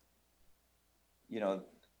whole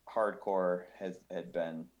hardcore had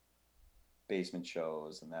been basement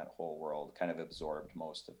shows, and that whole world kind of absorbed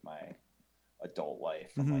most of my adult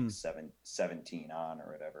life from like 17 on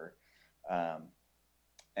or whatever.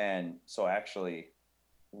 And so actually,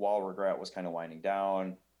 while Regret was kind of winding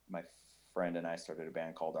down, my friend and I started a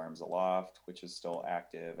band called Arms Aloft, which is still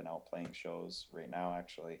active and out playing shows right now,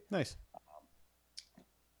 actually. Nice.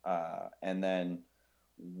 And then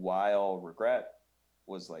while Regret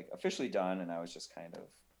was like officially done, and I was just kind of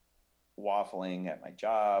waffling at my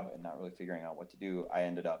job and not really figuring out what to do, I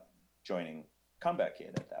ended up joining Comeback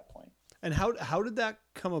Kid at that point. And how did that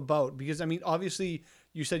come about? Because I mean, obviously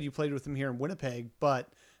you said you played with them here in Winnipeg,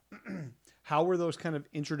 but how were those kind of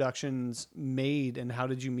introductions made, and how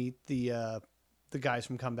did you meet the guys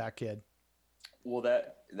from Comeback Kid? Well,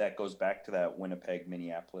 that goes back to that Winnipeg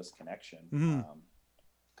Minneapolis connection.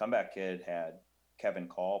 Comeback Kid had Kevin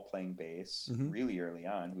Call playing bass really early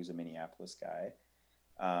on, who's a Minneapolis guy.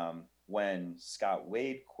 When Scott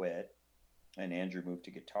Wade quit and Andrew moved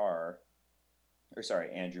to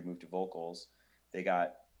Andrew moved to vocals, they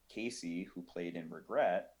got Casey, who played in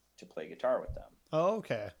Regret, to play guitar with them. Oh,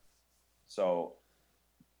 okay. So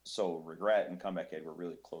Regret and Comeback Kid were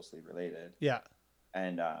really closely related. Yeah.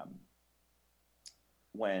 And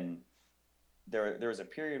when there was a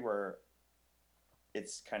period where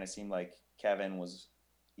it's kind of seemed like Kevin was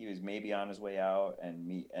maybe on his way out,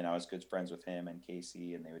 and I was good friends with him and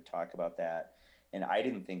Casey, and they would talk about that. And I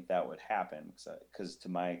didn't think that would happen, because to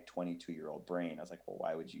my 22-year-old brain, I was like, well,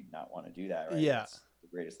 why would you not want to do that? Right? Yeah. It's the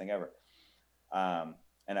greatest thing ever.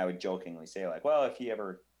 And I would jokingly say, like, well, if he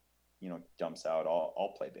ever, dumps out,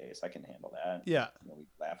 I'll play bass. I can handle that. Yeah. We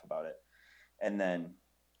laugh about it. And then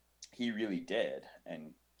he really did.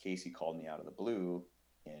 And Casey called me out of the blue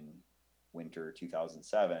in winter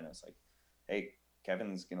 2007. It's like, hey,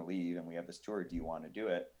 Kevin's going to leave and we have this tour. Do you want to do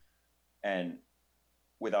it? And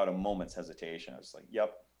without a moment's hesitation, I was like,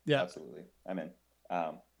 yep, absolutely. I'm in.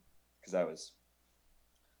 Because I was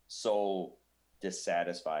so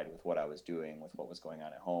dissatisfied with what I was doing, with what was going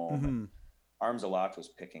on at home. Mm-hmm. And Arms Aloft was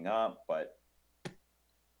picking up, but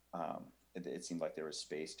it seemed like there was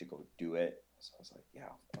space to go do it. So I was like, yeah,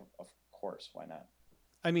 of course, why not?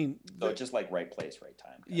 I mean, so just like right place, right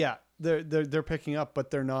time. Yeah, they're picking up,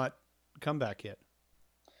 but they're not comeback yet.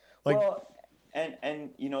 Like, well,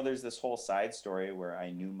 and you know, there's this whole side story where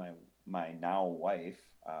I knew my now wife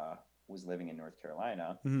was living in North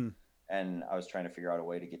Carolina, mm-hmm. and I was trying to figure out a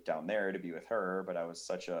way to get down there to be with her, but I was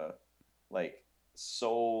such a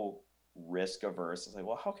so risk averse. I was like,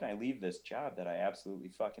 well, how can I leave this job that I absolutely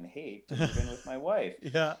fucking hate to move in with my wife?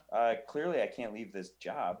 Yeah. Clearly I can't leave this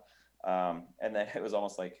job. And then it was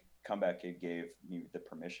almost like Comeback Kid gave me the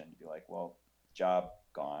permission to be like, well, job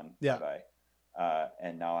gone. Yeah. Bye.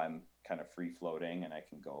 And now I'm kind of free floating and I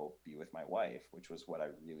can go be with my wife, which was what I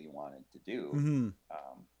really wanted to do. Mm-hmm.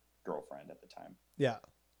 Girlfriend at the time. Yeah.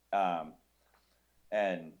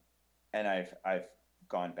 And I've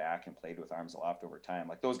gone back and played with Arms Aloft over time.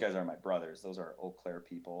 Like, those guys are my brothers. Those are Eau Claire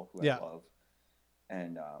people who I love.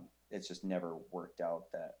 And it's just never worked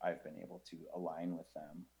out that I've been able to align with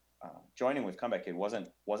them. Joining with Comeback Kid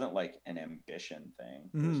wasn't like an ambition thing.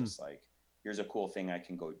 It was just like, here's a cool thing I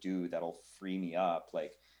can go do that'll free me up.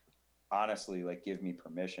 Like, honestly, like, give me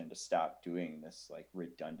permission to stop doing this like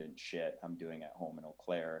redundant shit I'm doing at home in Eau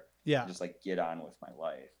Claire. Yeah. Just like get on with my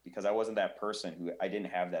life, because I wasn't that person who, I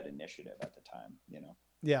didn't have that initiative at the time, you know?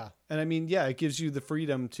 Yeah. And I mean, yeah, it gives you the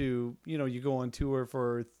freedom to, you know, you go on tour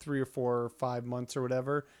for 3 or 4 or 5 months or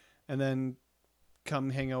whatever, and then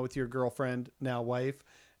come hang out with your girlfriend, now wife,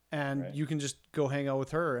 and you can just go hang out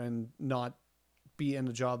with her and not be in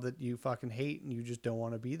a job that you fucking hate and you just don't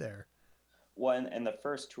want to be there. Well, and the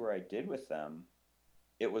first tour I did with them,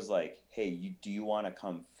 it was like, hey, do you want to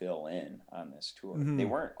come fill in on this tour? Mm-hmm. They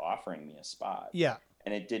weren't offering me a spot. Yeah.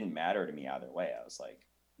 And it didn't matter to me either way. I was like,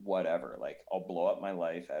 whatever, like, I'll blow up my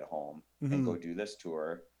life at home and go do this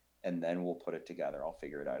tour, and then we'll put it together. I'll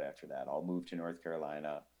figure it out after that. I'll move to North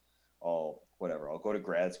Carolina. I'll go to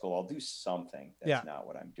grad school. I'll do something that's not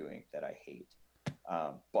what I'm doing that I hate.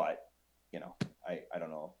 But, you know, I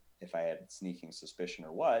don't know if I had sneaking suspicion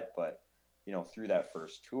or what, but, you know, through that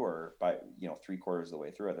first tour, by, you know, 3/4 of the way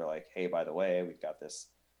through it, they're like, hey, by the way, we've got this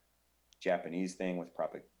Japanese thing with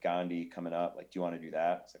Propagandhi coming up. Like, do you want to do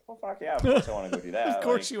that? It's like, well, fuck yeah, of course I want to go do that. Of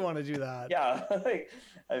course, like, you want to do that. Yeah. Like,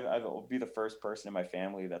 I'll be the first person in my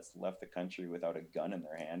family that's left the country without a gun in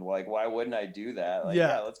their hand. Well, like, why wouldn't I do that? Like,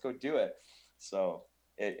 yeah, let's go do it. So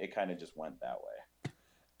it kind of just went that way.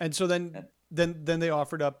 And so then they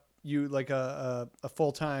offered up you like a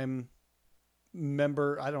full-time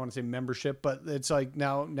member. I don't want to say membership, but it's like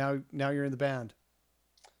now you're in the band.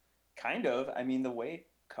 Kind of. I mean, the way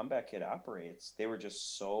Comeback Kid operates, they were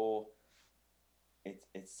just so,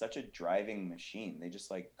 it's such a driving machine. They just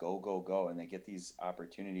like go, and they get these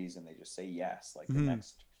opportunities and they just say yes. Like, the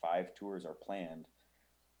next 5 tours are planned,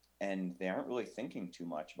 and they aren't really thinking too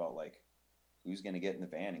much about like who's going to get in the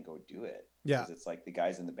van and go do it. Yeah. Because it's like the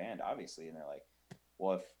guys in the band, obviously, and they're like,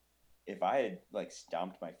 well, if I had like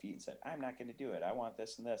stomped my feet and said, I'm not going to do it, I want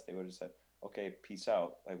this and this, they would have said, okay, peace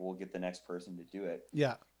out. Like, we'll get the next person to do it.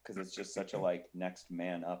 Yeah. Because it's just such a like next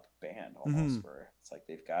man up band almost, where it's like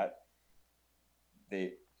they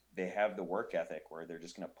have the work ethic where they're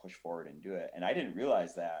just going to push forward and do it. And I didn't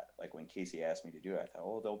realize that, like, when Casey asked me to do it, I thought,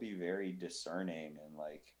 oh, they'll be very discerning and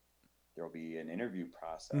like there'll be an interview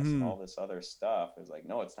process and all this other stuff. It was like,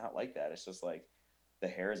 no, it's not like that. It's just like the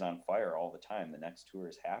hair is on fire all the time. The next tour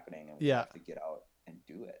is happening and we have to get out and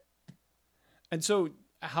do it. And so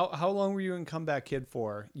how long were you in Comeback Kid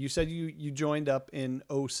for? You said you joined up in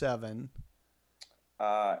 2007.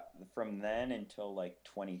 From then until like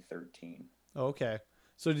 2013. Okay.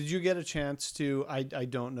 So did you get a chance to, I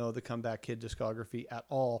don't know the Comeback Kid discography at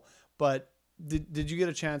all, but did you get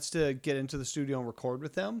a chance to get into the studio and record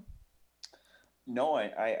with them? No,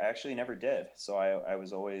 I actually never did. So I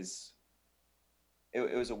was always,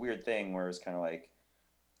 it was a weird thing where it was kind of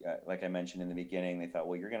like I mentioned in the beginning, they thought,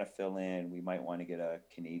 well, you're going to fill in. We might want to get a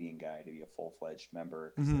Canadian guy to be a full-fledged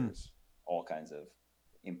member, because there's all kinds of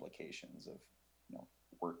implications of, you know,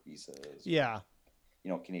 work visas. Yeah. Or, you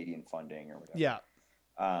know, Canadian funding or whatever. Yeah.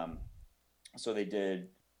 So they did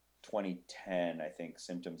 2010, I think,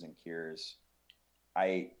 Symptoms and Cures.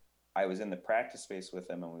 I was in the practice space with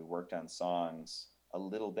them and we worked on songs a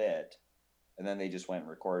little bit. And then they just went and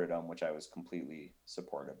recorded them, which I was completely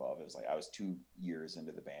supportive of. It was like I was 2 years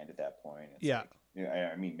into the band at that point. It's like, you know,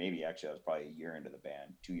 I mean, maybe actually I was probably a year into the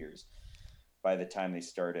band, 2 years. by the time they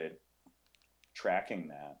started tracking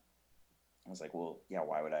that, I was like, well, yeah,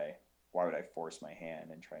 why would I force my hand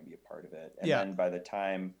and try and be a part of it? And then by the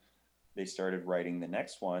time they started writing the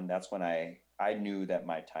next one, that's when I knew that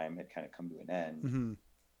my time had kind of come to an end. Mm-hmm.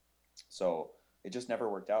 So it just never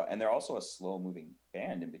worked out. And they're also a slow moving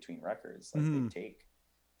band in between records. Like they take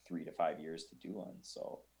 3 to 5 years to do one.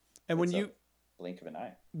 So, and when you blink of an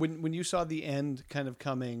eye, when you saw the end kind of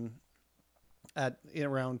coming at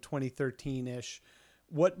around 2013 ish,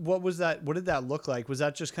 what was that? What did that look like? Was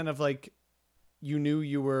that just kind of like, you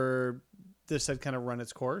knew this had kind of run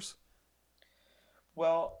its course?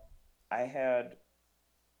 Well, I had,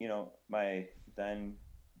 my then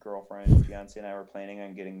girlfriend, fiance, and I were planning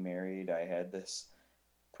on getting married. I had this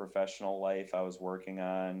professional life I was working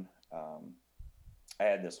on. I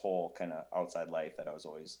had this whole kind of outside life that I was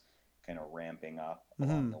always kind of ramping up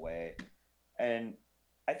along the way. And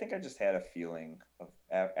I think I just had a feeling of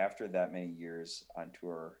after that many years on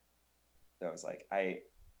tour that I was like, I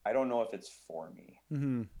don't know if it's for me.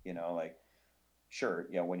 Like, sure,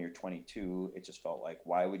 when you're 22, it just felt like,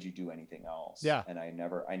 why would you do anything else? Yeah. And I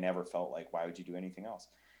never felt like, why would you do anything else?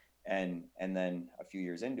 And then a few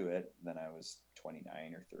years into it, then I was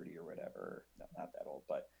 29 or 30 or whatever, not that old,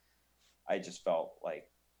 but I just felt like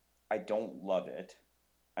I don't love it.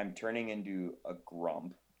 I'm turning into a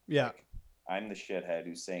grump. Yeah. Like, I'm the shithead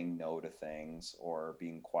who's saying no to things or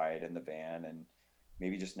being quiet in the van and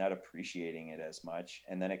maybe just not appreciating it as much.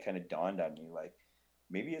 And then it kind of dawned on me, like,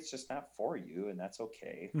 maybe it's just not for you, and that's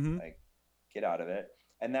okay. Like, get out of it.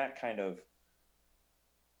 And that kind of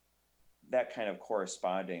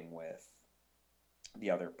corresponding with the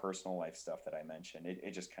other personal life stuff that I mentioned,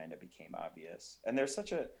 it just kind of became obvious. And there's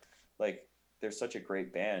such a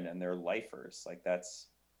great band, and they're lifers. Like, that's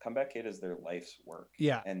Comeback Kid is their life's work.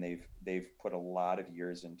 Yeah. And they've put a lot of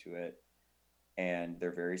years into it, and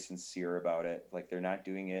they're very sincere about it. Like, they're not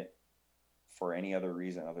doing it for any other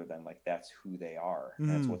reason other than, like, that's who they are. And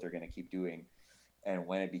that's what they're going to keep doing. And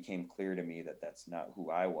when it became clear to me that that's not who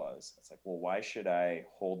I was, it's like, well, why should I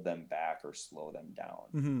hold them back or slow them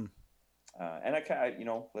down? And I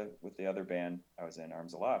with the other band I was in,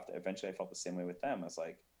 Arms Aloft, eventually I felt the same way with them. I was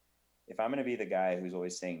like, if I'm going to be the guy who's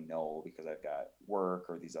always saying no because I've got work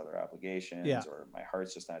or these other obligations or my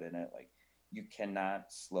heart's just not in it, like, you cannot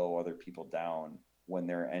slow other people down when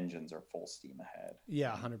their engines are full steam ahead.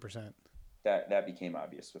 Yeah, 100%. That became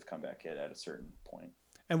obvious with Comeback Kid at a certain point.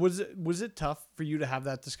 And was it tough for you to have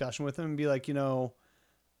that discussion with him and be like,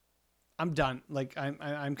 I'm done. Like,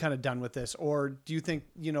 I'm kind of done with this? Or do you think,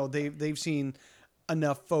 they've seen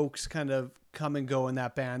enough folks kind of come and go in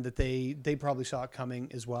that band that they probably saw it coming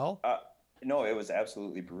as well? No, it was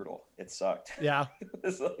absolutely brutal. It sucked. Yeah. It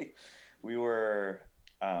was like,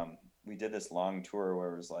 we did this long tour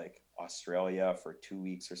where it was like Australia for 2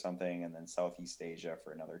 weeks or something, and then Southeast Asia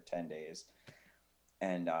for another 10 days.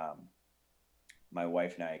 And my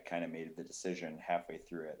wife and I kind of made the decision halfway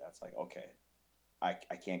through it. That's like, okay,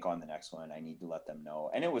 I can't go on the next one. I need to let them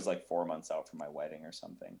know. And it was like 4 months out from my wedding or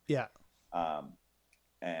something. Yeah.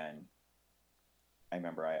 And I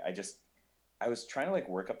remember I was trying to, like,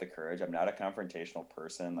 work up the courage. I'm not a confrontational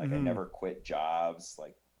person. Like, I never quit jobs,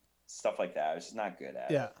 like stuff like that. I was just not good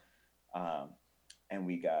at it. And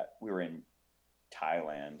we were in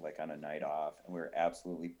Thailand, like, on a night off, and we were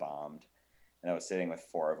absolutely bombed. And I was sitting with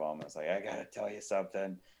 4 of them. I was like, I got to tell you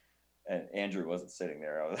something. And Andrew wasn't sitting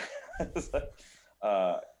there. I was like,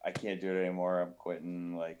 I can't do it anymore. I'm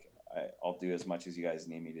quitting. Like, I'll do as much as you guys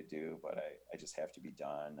need me to do, but I just have to be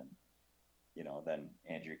done. And, then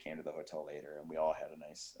Andrew came to the hotel later, and we all had a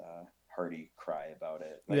nice, hearty cry about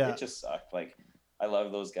it. Like, it just sucked. Like, I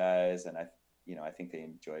love those guys, and I think they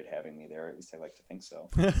enjoyed having me there. At least I like to think so.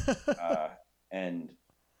 And,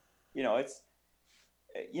 it's,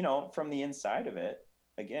 from the inside of it,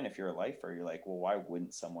 again, if you're a lifer, you're like, well, why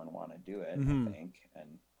wouldn't someone want to do it? I think.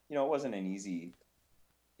 And, it wasn't an easy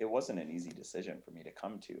decision for me to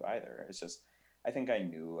come to either. It's just, I think I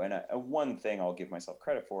knew. And one thing I'll give myself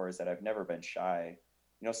credit for is that I've never been shy,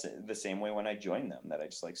 the same way when I joined them, that I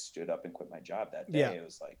just, like, stood up and quit my job that day. Yeah. It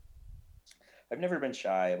was like, I've never been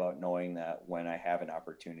shy about knowing that when I have an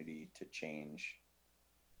opportunity to change,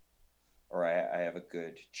 or I have a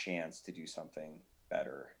good chance to do something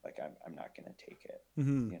better, like, I'm not going to take it,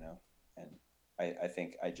 And I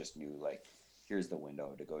think I just knew, like, here's the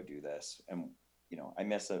window to go do this. And, I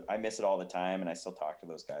miss it all the time, and I still talk to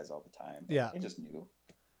those guys all the time. Yeah. I just knew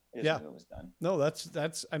it was done. No,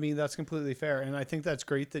 that's completely fair. And I think that's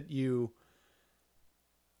great that you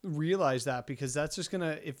realize that, because that's just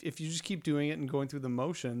gonna, if you just keep doing it and going through the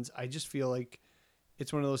motions, I just feel like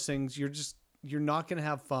it's one of those things, you're not gonna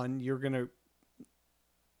have fun. You're gonna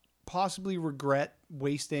possibly regret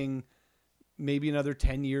wasting maybe another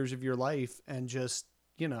 10 years of your life and just,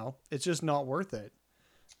 it's just not worth it.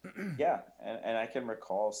 Yeah. And I can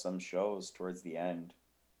recall some shows towards the end,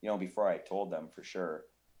 before I told them for sure.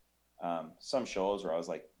 Some shows where I was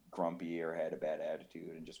like grumpy or had a bad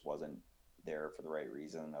attitude and just wasn't there for the right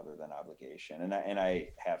reason other than obligation. And I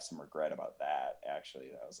have some regret about that,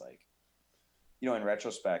 actually. I was like, in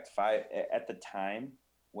retrospect, at the time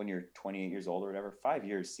when you're 28 years old or whatever, 5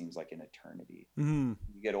 years seems like an eternity. Mm-hmm.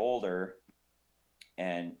 You get older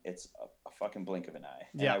and it's a fucking blink of an eye.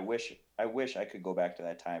 And yeah. I wish I could go back to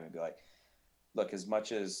that time and be like, look, as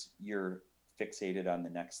much as you're fixated on the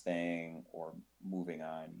next thing or moving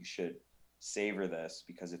on, you should savor this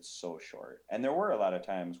because it's so short. And there were a lot of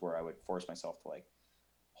times where I would force myself to like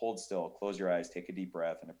hold still, close your eyes, take a deep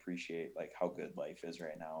breath, and appreciate like how good life is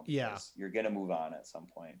right now. Because you're gonna move on at some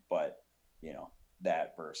point. But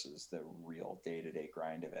that versus the real day-to-day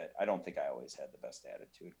grind of it, I don't think I always had the best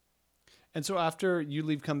attitude. And so after You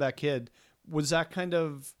Leave Come Back Kid, was there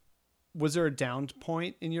a down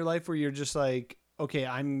point in your life where you're just like, okay,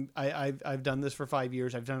 I've done this for 5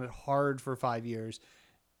 years, I've done it hard for 5 years,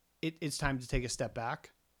 it's time to take a step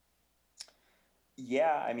back?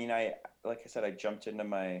 Yeah, I mean, like I said, I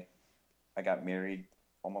got married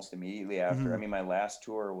almost immediately after. Mm-hmm. I mean, my last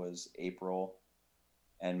tour was April,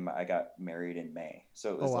 and I got married in May.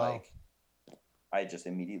 So it was like, I just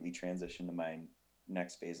immediately transitioned to my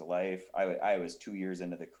next phase of life. I was 2 years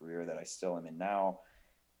into the career that I still am in now,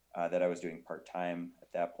 that I was doing part-time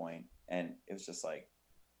at that point. And it was just like,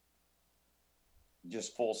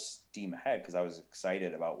 just full steam ahead because I was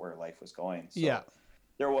excited about where life was going. So yeah.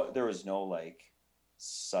 There was no like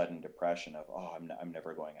sudden depression of, I'm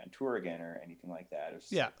never going on tour again or anything like that. It was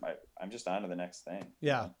just, I'm just on to the next thing.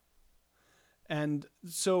 Yeah. And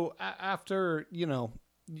so after, you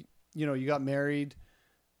got married,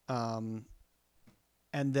 and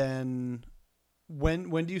then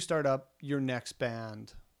when do you start up your next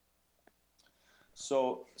band?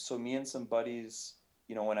 So me and some buddies,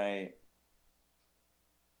 when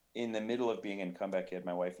in the middle of being in Comeback Kid,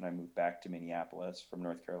 my wife and I moved back to Minneapolis from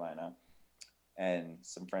North Carolina, and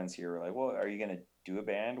some friends here were like, well, are you going to do a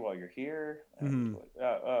band while you're here? And I was like,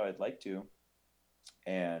 I'd like to.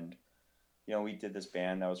 And, we did this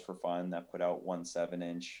band that was for fun that put out 1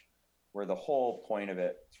 7-inch, where the whole point of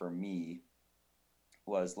it for me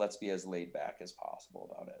was let's be as laid back as possible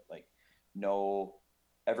about it. Like, no,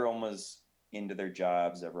 everyone was into their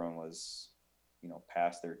jobs. Everyone was,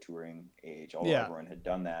 past their touring age, although everyone had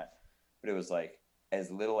done that. But it was like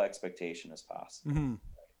as little expectation as possible. Mm-hmm.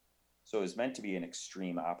 So it was meant to be an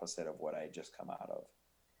extreme opposite of what I had just come out of.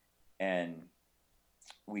 And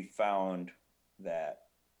we found that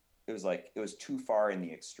it was too far in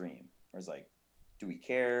the extreme. It was like, do we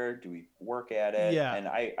care? Do we work at it? Yeah. And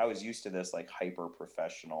I was used to this like hyper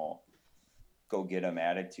professional go get 'em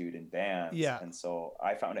attitude in bands. Yeah. And so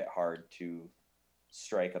I found it hard to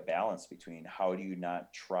strike a balance between how do you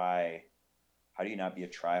not be a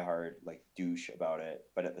try-hard like douche about it,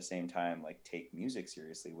 but at the same time like take music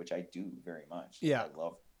seriously, which I do very much. Yeah. I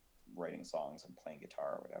love writing songs and playing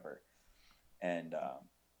guitar or whatever. And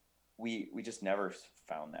we just never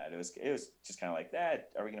found that. It was just kind of like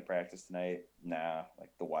that. Are we going to practice tonight? Nah, like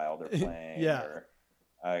the Wild are playing. Yeah. Or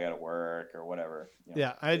I got to work or whatever.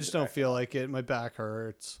 Yeah, I just don't feel like it. My back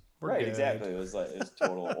hurts. We're right, good. exactly. It was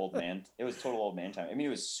total old man. It was total old man time. I mean,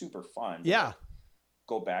 it was super fun. Yeah.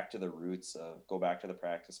 Go back to the roots of go back to the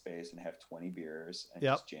practice space and have 20 beers and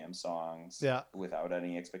just jam songs without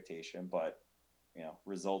any expectation. But,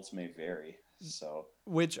 results may vary. So,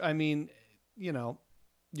 which, I mean,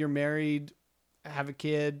 you're married, have a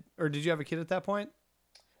kid, or did you have a kid at that point?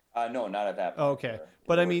 No, not at that point. Oh, okay.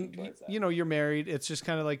 But I mean, you're married. It's just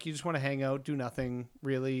kind of like you just want to hang out, do nothing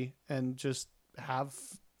really, and just have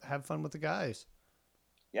fun with the guys.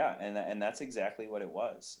 Yeah, and that's exactly what it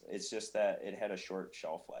was. It's just that it had a short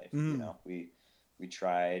shelf life. We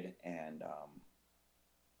tried and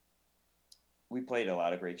we played a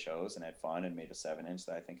lot of great shows and had fun and made a 7-inch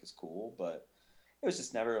that I think is cool, but it was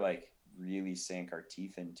just never like really sank our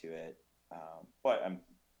teeth into it. But I'm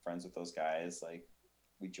friends with those guys. Like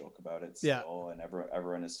we joke about it still, and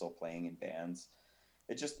everyone is still playing in bands.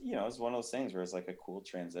 It just it's one of those things where it's like a cool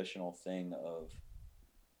transitional thing of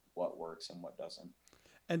what works and what doesn't.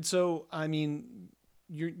 And so, I mean,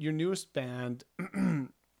 your newest band,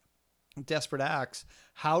 Desperate Acts,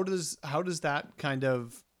 how does that kind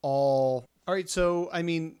of all right? So, I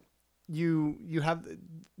mean, you have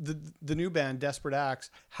the new band, Desperate Acts.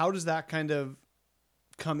 How does that kind of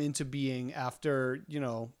come into being after,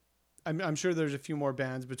 I'm sure there's a few more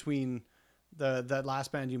bands between the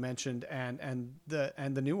last band you mentioned and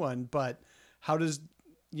the new one, but how does,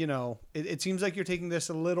 you know, it seems like you're taking this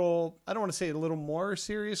a little, I don't want to say a little more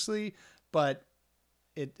seriously, but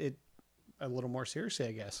it a little more seriously,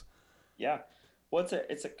 I guess. Yeah. Well,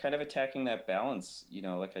 it's a kind of attacking that balance, you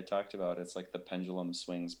know, like I talked about. It's like the pendulum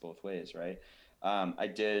swings both ways, right? I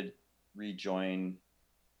did rejoin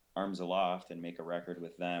Arms Aloft and make a record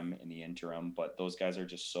with them in the interim, but those guys are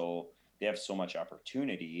just they have so much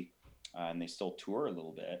opportunity, and they still tour a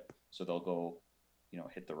little bit, so they'll go, you know,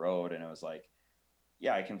 hit the road. And it was like,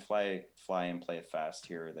 yeah, I can fly and play fast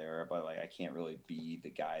here or there, but like I can't really be the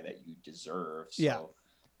guy that you deserve. So yeah.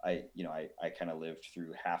 I kind of lived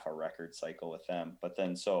through half a record cycle with them. But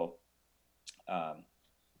then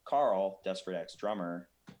Carl, Desperate X drummer,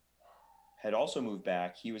 had also moved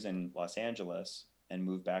back. He was in Los Angeles and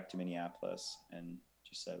moved back to Minneapolis and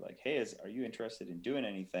just said like, hey, are you interested in doing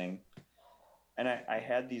anything? And I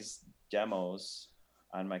had these demos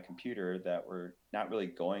on my computer that were not really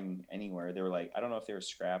going anywhere. They were like, I don't know if they were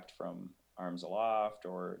scrapped from Arms Aloft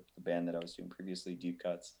or the band that I was doing previously, Deep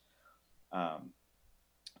Cuts.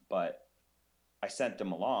 But I sent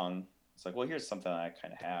them along. It's like, well, here's something I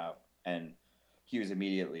kind of have. And he was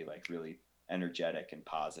immediately like really energetic and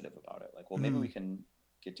positive about it. Like, well, maybe we can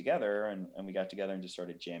get together. And we got together and just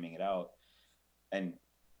started jamming it out. And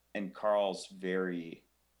Carl's very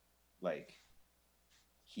like,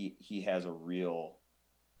 he has a real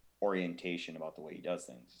orientation about the way he does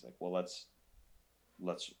things. He's like, well, let's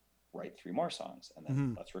write 3 more songs and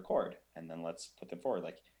then let's record and then let's put them forward.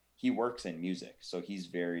 Like, he works in music, so he's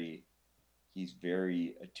very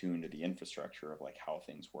attuned to the infrastructure of like how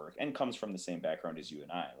things work, and comes from the same background as you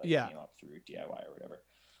and I, like came up through DIY or whatever.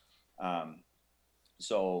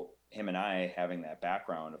 So him and I having that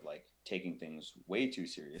background of like taking things way too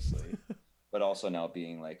seriously, but also now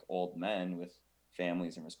being like old men with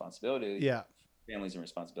families and responsibilities.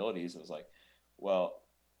 It was like, well,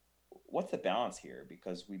 what's the balance here?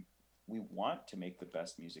 Because we want to make the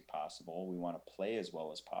best music possible. We want to play as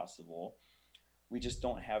well as possible. We just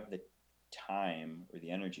don't have the time or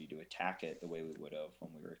the energy to attack it the way we would have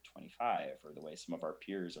when we were 25, or the way some of our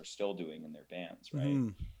peers are still doing in their bands,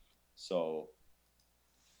 right? So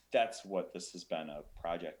that's what this has been a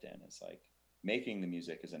project in. It's like making the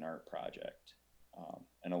music is an art project,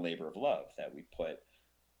 and a labor of love that we put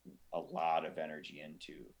a lot of energy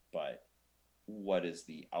into, but what is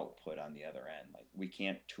the output on the other end? Like, we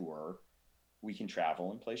can't tour, we can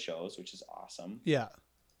travel and play shows, which is awesome.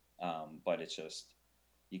 But it's just,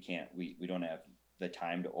 we don't have the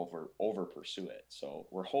time to over pursue it. So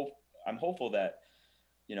I'm hopeful that,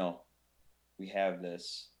 you know, we have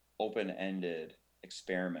this open-ended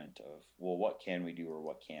experiment of, well, what can we do or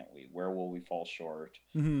what can't we? Where will we fall short?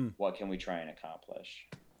 What can we try and accomplish?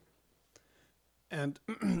 And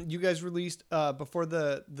you guys released before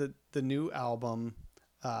the new album,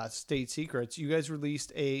 State Secrets. You guys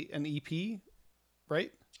released an EP,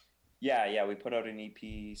 right? Yeah, we put out an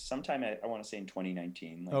EP sometime I want to say in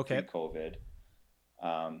 2019, like pre-COVID,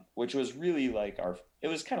 which was really like it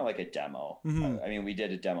was kind of like a demo. I mean, we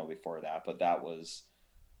did a demo before that, but that was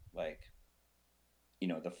like, you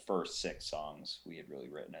know, the first 6 songs we had really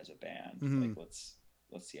written as a band. Like, let's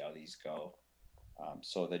see how these go.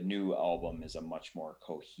 So the new album is a much more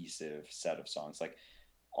cohesive set of songs, like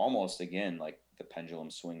almost again, like the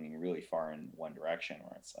pendulum swinging really far in one direction,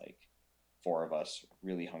 where it's like 4 of us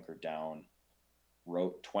really hunkered down,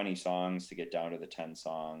 wrote 20 songs to get down to the 10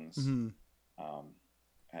 songs, and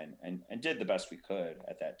did the best we could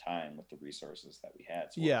at that time with the resources that we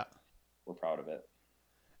had. So we're proud of it.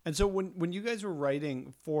 And so when you guys were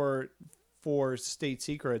writing for State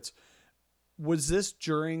Secrets, was this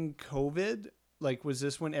during COVID? Like, was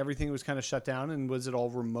this when everything was kind of shut down, and was it all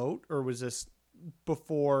remote, or was this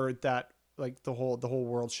before that, like the whole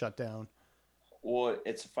world shut down? Well,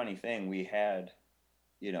 it's a funny thing. We had,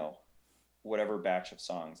 you know, whatever batch of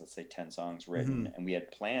songs, let's say 10 songs written, and we had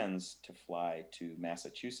plans to fly to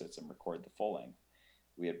Massachusetts and record the full length.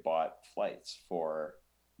 We had bought flights for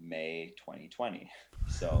May 2020.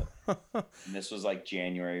 So this was like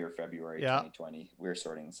January or February 2020. We were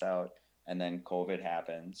sorting this out. And then COVID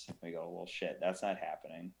happens. We go, well, shit, that's not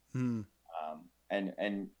happening.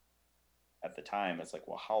 And at the time, it's like,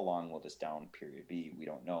 well, how long will this down period be? We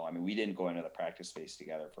don't know. I mean, we didn't go into the practice space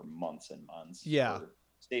together for months and months for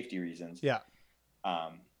safety reasons.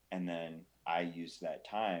 And then I used that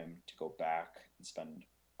time to go back and spend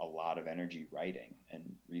a lot of energy writing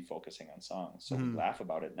and refocusing on songs. So we laugh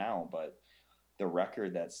about it now, but the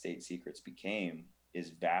record that State Secrets became is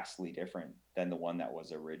vastly different than the one that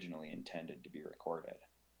was originally intended to be recorded.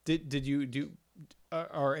 Did you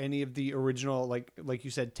are any of the original, like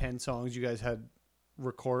you said, 10 songs you guys had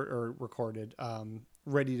recorded,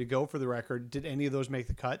 ready to go for the record? Did any of those make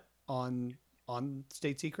the cut on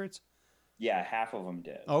State Secrets? Yeah, half of them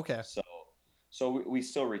did. Okay. So we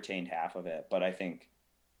still retained half of it, but I think,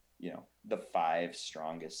 the 5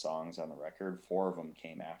 strongest songs on the record, 4 of them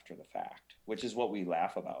came after the fact, which is what we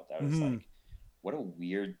laugh about. That was like, what a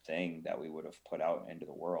weird thing that we would have put out into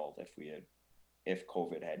the world if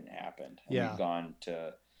COVID hadn't happened. And we've gone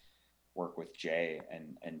to work with Jay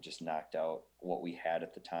and just knocked out what we had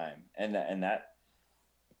at the time. And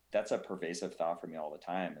that's a pervasive thought for me all the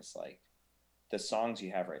time. It's like, the songs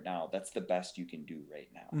you have right now, that's the best you can do right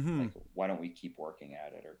now. Like, why don't we keep working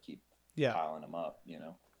at it or keep piling them up,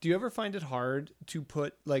 Do you ever find it hard to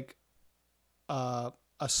put like a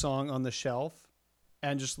song on the shelf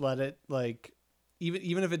and just let it, like,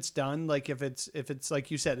 even if it's done, like if it's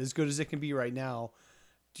like you said, as good as it can be right now,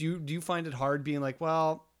 do you find it hard being like,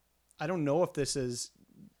 well, I don't know if this is,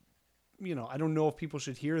 I don't know if people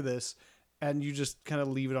should hear this, and you just kind of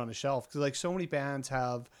leave it on a shelf? Because like so many bands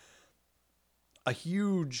have a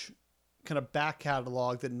huge kind of back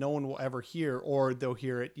catalog that no one will ever hear, or they'll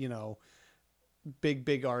hear it,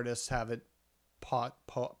 big artists have it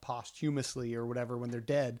posthumously or whatever when they're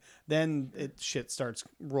dead, then shit starts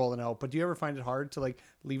rolling out. But do you ever find it hard to like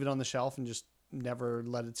leave it on the shelf and just never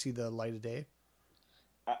let it see the light of day?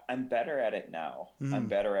 I'm better at it now. I'm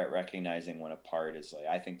better at recognizing when a part is like,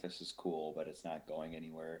 I think this is cool, but it's not going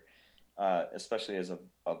anywhere. Especially as a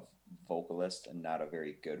vocalist, and not a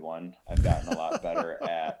very good one. I've gotten a lot better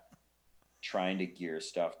at trying to gear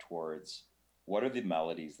stuff towards what are the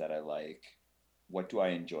melodies that I like, what do I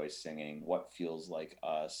enjoy singing, what feels like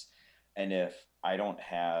us. And if I don't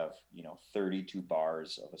have 32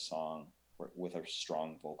 bars of a song with a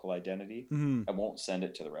strong vocal identity, I won't send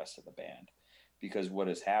it to the rest of the band, because what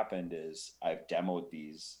has happened is I've demoed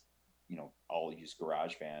these, I'll use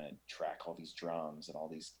GarageBand and track all these drums and all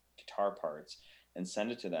these guitar parts and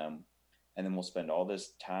send it to them, and then we'll spend all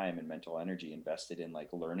this time and mental energy invested in like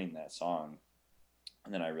learning that song,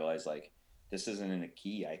 and then I realize like, this isn't in a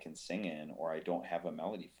key I can sing in, or I don't have a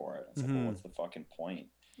melody for it. It's like, well, what's the fucking point?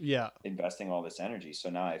 Investing all this energy. So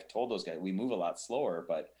now I've told those guys, we move a lot slower,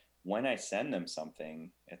 but when I send them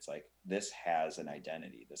something, it's like, this has an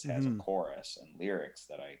identity, this has a chorus and lyrics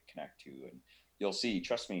that I connect to, and you'll see,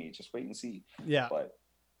 trust me, just wait and see. But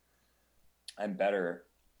I'm better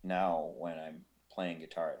now when I'm playing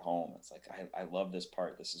guitar at home. It's like, I love this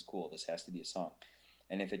part, this is cool, this has to be a song.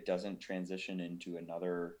 And if it doesn't transition into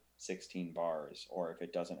another 16 bars, or if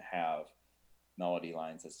it doesn't have melody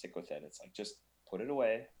lines that stick with it, it's like, just put it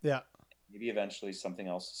away. Maybe eventually something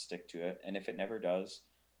else will stick to it, and if it never does,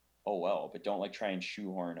 oh well. But don't like try and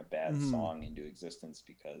shoehorn a bad song into existence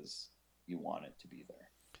because you want it to be there.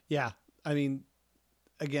 I mean,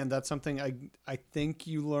 again, that's something I think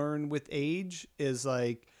you learn with age, is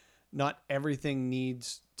like, not everything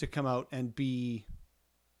needs to come out and be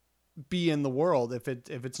in the world. If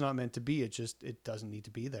it's not meant to be, it doesn't need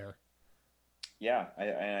to be there.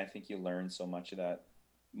 I think you learn so much of that.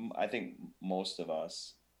 I think most of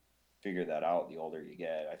us figure that out the older you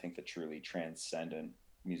get. I think the truly transcendent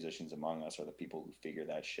musicians among us are the people who figure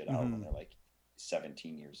that shit out when they're like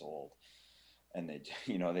 17 years old, and they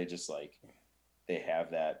they just like, they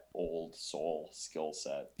have that old soul skill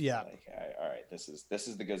set. Like, all right, this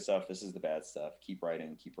is the good stuff, this is the bad stuff, keep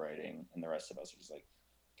writing. And the rest of us are just like,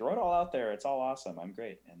 throw it all out there, it's all awesome, I'm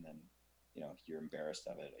great. And then you're embarrassed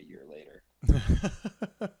of it a year later.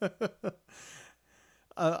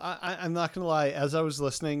 I'm not gonna lie, as I was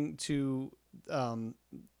listening to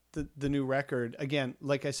the new record, again,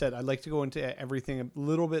 like I said, I like to go into everything a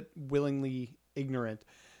little bit willingly ignorant,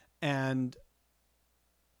 and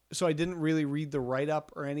so I didn't really read the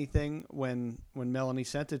write-up or anything when Melanie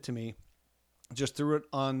sent it to me. Just threw it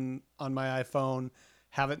on my iPhone,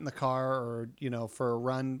 have it in the car, or for a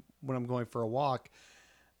run when I'm going for a walk.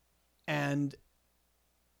 And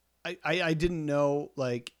I didn't know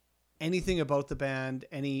like anything about the band,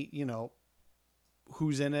 any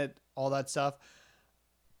who's in it, all that stuff.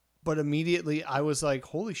 But immediately I was like,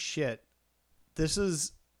 holy shit, this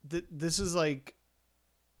is like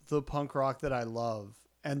the punk rock that I love,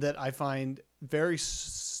 and that I find very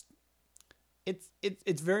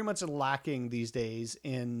it's very much lacking these days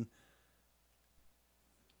in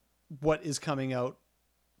what is coming out,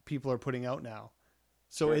 people are putting out now.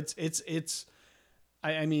 So sure. It's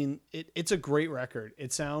I mean it's a great record.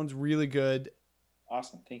 It sounds really good.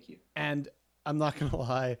 Awesome, thank you. And I'm not gonna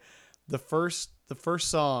lie, the first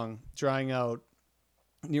song, Drying Out,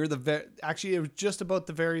 near actually it was just about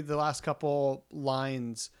the last couple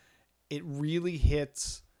lines, it really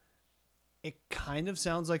hits it kind of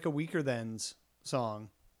sounds like a Weaker Thans song.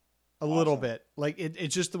 A little bit. Like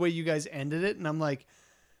it's just the way you guys ended it. And I'm like,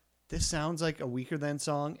 this sounds like a Weaker Thans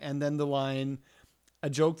song. And then the line, a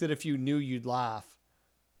joke that if you knew you'd laugh.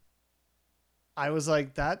 I was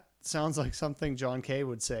like, that sounds like something John Kay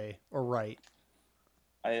would say or write.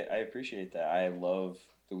 I appreciate that. I love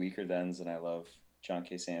the Weaker Thans and I love John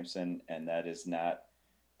K. Samson, and that's not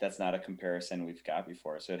a comparison we've got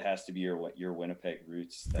before. So it has to be your Winnipeg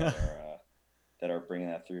roots that are bringing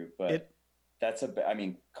that through. But I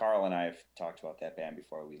mean, Carl and I have talked about that band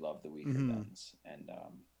before. We love the Weaker Thans, and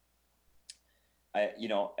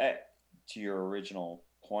to your original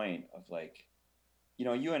point of like, you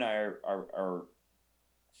know, you and I are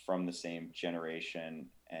from the same generation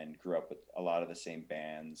and grew up with a lot of the same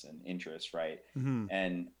bands and interests, right? Mm-hmm.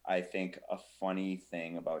 And I think a funny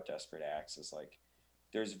thing about Desperate Acts is like,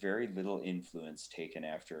 there's very little influence taken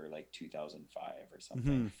after like 2005 or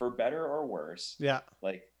something, for better or worse. Yeah.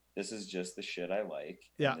 Like, this is just the shit I like.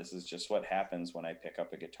 Yeah. And this is just what happens when I pick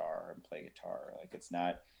up a guitar and play guitar. Like, it's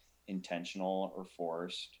not intentional or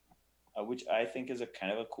forced, which I think is a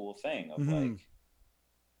kind of a cool thing of like,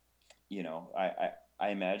 you know, I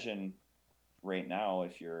imagine right now,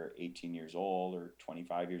 if you're 18 years old or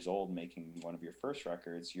 25 years old making one of your first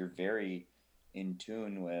records, you're very in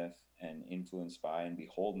tune with and influenced by and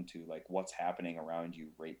beholden to like what's happening around you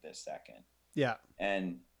right this second. Yeah.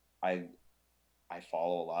 And I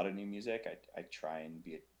follow a lot of new music. I try and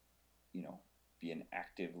be an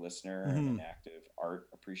active listener and an active art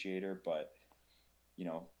appreciator, but you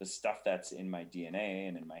know, the stuff that's in my DNA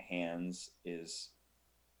and in my hands is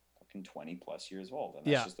 20 plus years old, and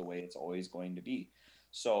that's just the way it's always going to be.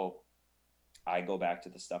 So I go back to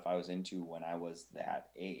the stuff I was into when I was that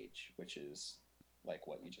age, which is like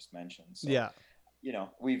what you just mentioned. So, you know,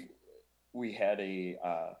 we had a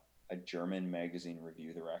German magazine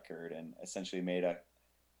review the record and essentially made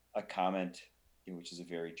a comment, which is a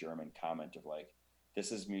very German comment of like,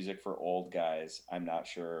 this is music for old guys. I'm not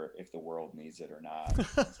sure if the world needs it or not.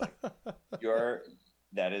 It's like, you're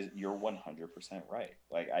 100% right.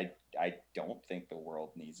 Like, I don't think the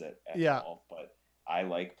world needs it at all, but I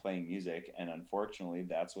like playing music, and unfortunately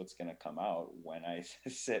that's what's going to come out when I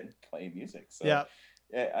sit and play music. So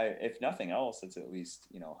if nothing else, it's at least,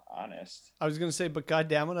 you know, honest. I was going to say, but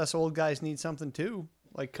goddammit, us old guys need something too.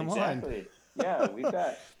 Like, come on. Yeah, we've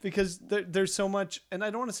got because there's so much, and I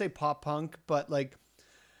don't want to say pop punk, but like,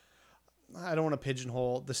 I don't want to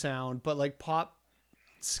pigeonhole the sound, but like pop,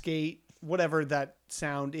 skate, whatever that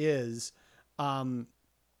sound is,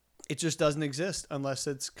 it just doesn't exist unless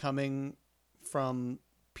it's coming from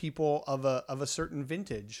people of a certain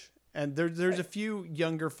vintage. And there's a few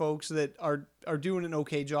younger folks that are doing an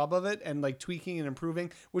okay job of it and like tweaking and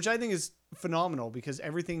improving, which I think is phenomenal because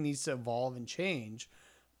everything needs to evolve and change.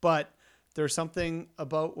 But there's something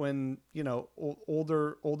about when, you know,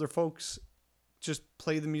 older folks just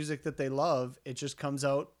play the music that they love, it just comes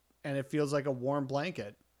out and it feels like a warm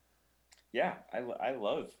blanket. Yeah, I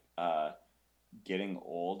love getting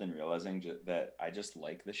old and realizing that I just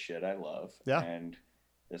like the shit I love. Yeah. And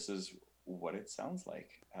this is what it sounds like,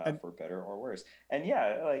 for better or worse. And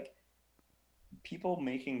yeah, like people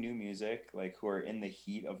making new music, like who are in the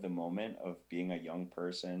heat of the moment of being a young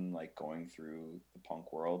person, like going through the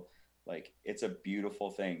punk world, like it's a beautiful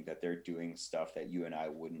thing that they're doing stuff that you and I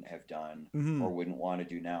wouldn't have done or wouldn't want to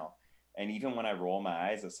do now. And even when I roll my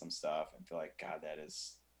eyes at some stuff and feel like, God,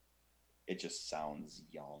 it just sounds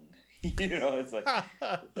young. You know, it's like,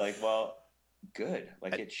 well, good.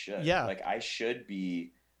 Like it should. Yeah. Like I should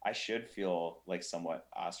feel like somewhat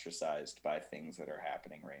ostracized by things that are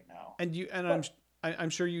happening right now. I'm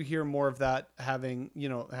sure you hear more of that having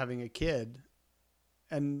a kid,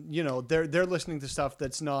 and you know they're listening to stuff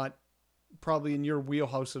that's not probably in your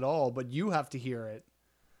wheelhouse at all, but you have to hear it.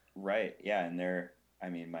 Right. Yeah.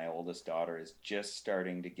 And my oldest daughter is just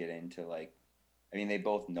starting to get into like, they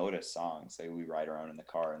both notice songs. Like we ride around in the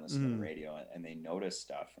car and listen to the radio, and they notice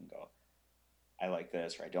stuff and go, I like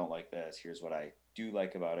this, or I don't like this. Here's what I do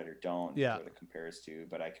like about it or don't. Yeah. What it compares to.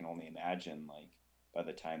 But I can only imagine, like, by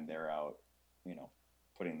the time they're out, you know,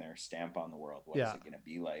 putting their stamp on the world, what is it going to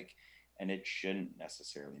be like? And it shouldn't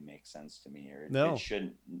necessarily make sense to me, or it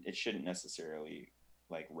shouldn't necessarily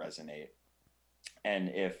like resonate. And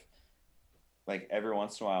if like every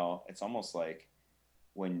once in a while, it's almost like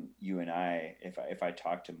when you and I, if I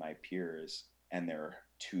talk to my peers and they're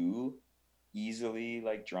too easily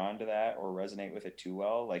like drawn to that or resonate with it too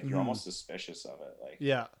well, like you're almost suspicious of it. Like,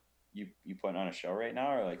 you putting on a show right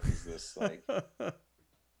now, or like, is this like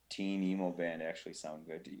teen emo band actually sound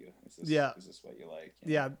good to you? Is this what you like?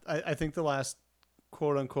 You know? I think the last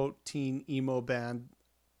quote unquote teen emo band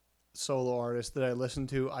solo artist that I listen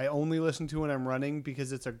to. I only listen to when I'm running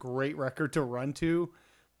because it's a great record to run to,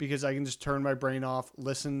 because I can just turn my brain off,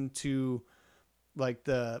 listen to like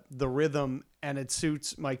the rhythm, and it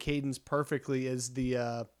suits my cadence perfectly. Is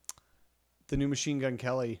the new Machine Gun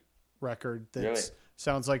Kelly record that Really?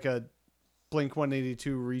 sounds like a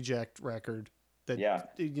Blink-182 reject record that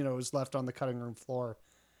is left on the cutting room floor.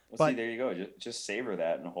 Well, see, there you go. Just savor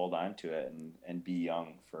that and hold on to it and be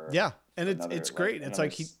young for and it's great. It's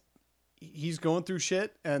like he's going through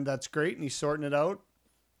shit, and that's great, and he's sorting it out.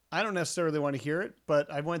 I don't necessarily want to hear it,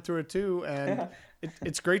 but I went through it too, and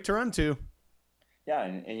it's great to run to. Yeah,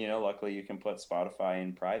 and luckily you can put Spotify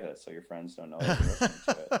in private so your friends don't know that you're listening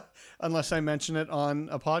to it. Unless I mention it on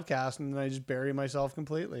a podcast, and then I just bury myself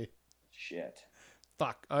completely. Shit.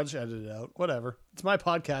 Fuck, I'll just edit it out. Whatever. It's my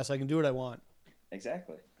podcast. I can do what I want.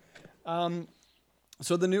 Exactly.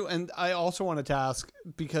 So the new, and I also wanted to ask,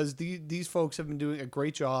 because these folks have been doing a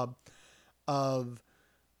great job of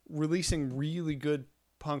releasing really good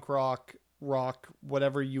punk rock,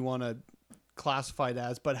 whatever you want to classify it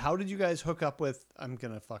as. But how did you guys hook up with, I'm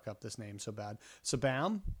going to fuck up this name so bad,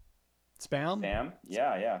 Spam?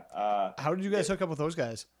 Yeah. How did you guys hook up with those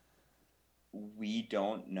guys? We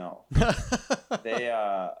don't know.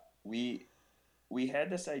 We had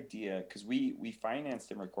this idea because we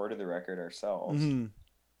financed and recorded the record ourselves,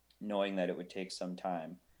 knowing that it would take some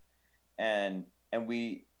time, and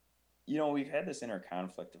we, we've had this inner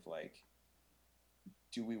conflict of like,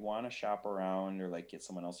 do we want to shop around or like get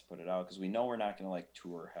someone else to put it out, because we know we're not going to like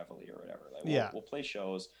tour heavily or whatever. Like we'll play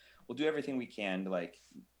shows, we'll do everything we can to like,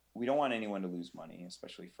 we don't want anyone to lose money,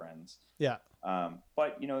 especially friends. Yeah.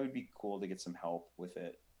 But it would be cool to get some help with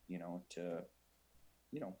it, to.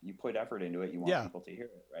 You put effort into it, you want people to hear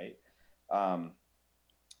it, right?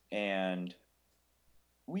 And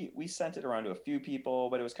we sent it around to a few people,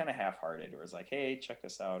 but it was kind of half-hearted. It was like, hey, check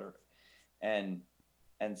this out, and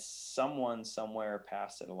someone somewhere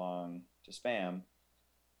passed it along to Spam,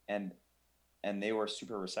 and they were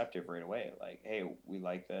super receptive right away. Like, hey, we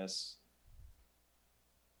like this.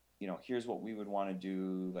 Here's what we would want to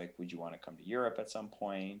do. Like, would you want to come to Europe at some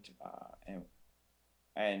point?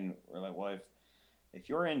 And we're like, well, if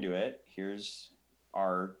you're into it, here's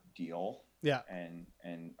our deal. Yeah.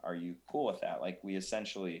 And are you cool with that? Like, we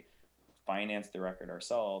essentially finance the record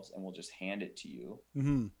ourselves, and we'll just hand it to you.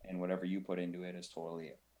 Mm-hmm. And whatever you put into it is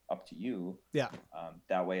totally up to you. Yeah.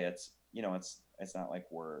 That way it's not like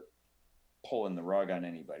we're pulling the rug on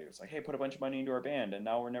anybody. It's like, hey, put a bunch of money into our band, and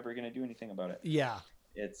now we're never going to do anything about it. Yeah.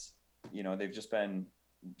 It's, they've just been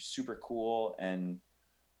super cool, and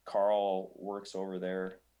Carl works over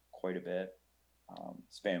there quite a bit.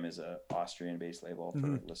 Spam is a Austrian-based label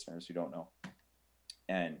for listeners who don't know,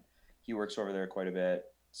 and he works over there quite a bit,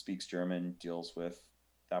 speaks German, deals with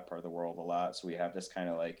that part of the world a lot. So we have this kind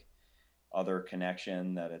of like other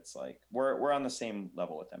connection that it's like we're on the same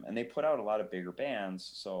level with them, and they put out a lot of bigger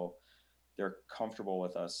bands, so they're comfortable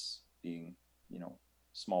with us being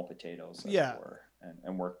small potatoes, as it were,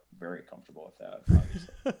 and we're very comfortable with that,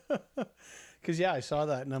 obviously. Because I saw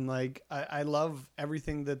that, and I'm like, I love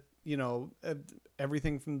everything that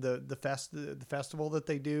everything from the festival that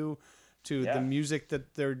they do, to the music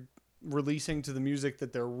that they're releasing, to the music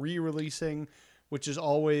that they're re-releasing, which is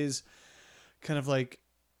always kind of like,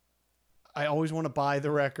 I always want to buy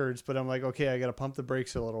the records, but I'm like, okay, I got to pump the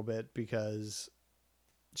brakes a little bit, because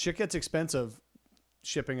shit gets expensive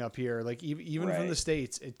shipping up here. Like even from the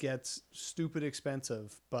States, it gets stupid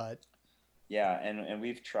expensive. But and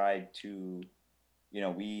we've tried to,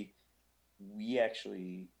 we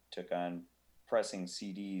actually took on pressing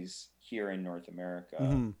CDs here in North America,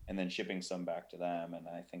 and then shipping some back to them, and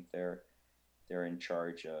I think they're in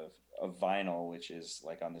charge of vinyl, which is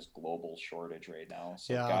like on this global shortage right now.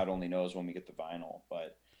 So God only knows when we get the vinyl.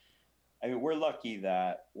 But I mean, we're lucky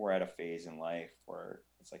that we're at a phase in life where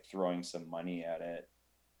it's like throwing some money at it.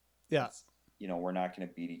 Yeah. We're not going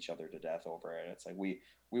to beat each other to death over it. It's like we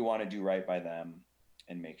want to do right by them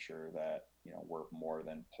and make sure that, we're more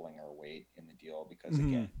than pulling our weight in the deal, because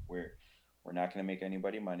again, we're not going to make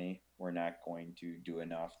anybody money. We're not going to do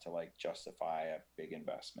enough to like justify a big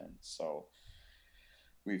investment. So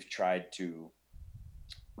we've tried to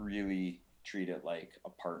really treat it like a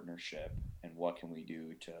partnership, and what can we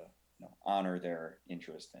do to honor their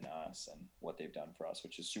interest in us and what they've done for us,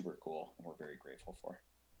 which is super cool, and we're very grateful for.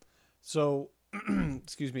 So,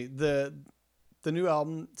 excuse me, the new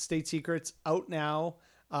album State Secrets out now.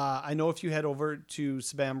 I know if you head over to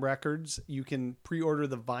Spam Records, you can pre-order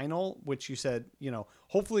the vinyl, which you said,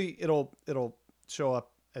 hopefully it'll show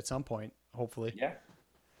up at some point, hopefully. Yeah.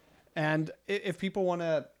 And if people want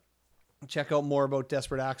to check out more about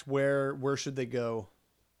Desperate Acts, where should they go?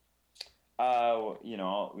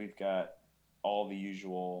 We've got all the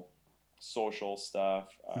usual social stuff.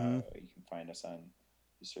 You can find us on,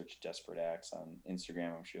 you search Desperate Acts on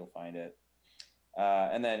Instagram, I'm sure you'll find it.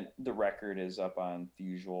 And then the record is up on the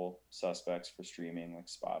usual suspects for streaming, like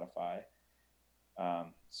Spotify.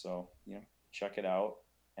 So, check it out.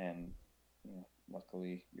 And,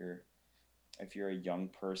 luckily if you're a young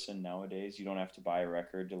person nowadays, you don't have to buy a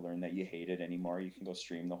record to learn that you hate it anymore. You can go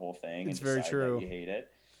stream the whole thing and decide that you hate it.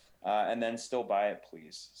 And then still buy it,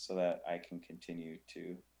 please, so that I can continue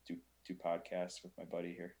to do podcasts with my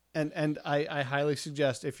buddy here. And I highly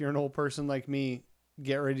suggest, if you're an old person like me,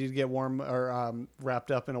 get ready to get warm or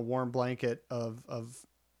wrapped up in a warm blanket of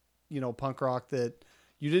punk rock that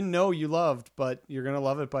you didn't know you loved, but you're going to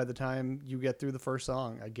love it by the time you get through the first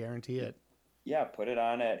song. I guarantee it. Yeah, put it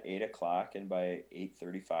on at 8:00, and by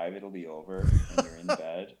 8:35 it'll be over and you're in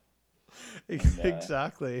bed.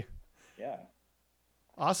 Exactly. Yeah.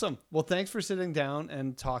 Awesome. Well, thanks for sitting down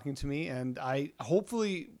and talking to me, and I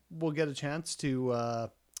hopefully will get a chance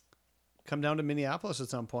to come down to Minneapolis at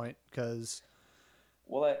some point, because...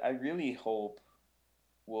 Well, I really hope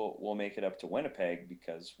we'll make it up to Winnipeg,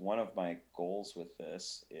 because one of my goals with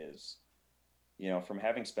this is, from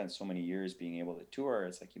having spent so many years being able to tour,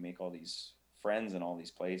 it's like you make all these friends in all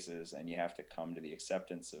these places, and you have to come to the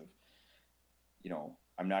acceptance of,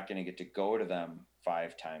 I'm not going to get to go to them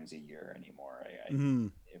 5 times a year anymore.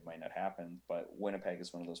 It might not happen, but Winnipeg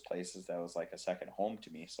is one of those places that was like a second home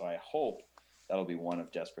to me. So I hope that'll be one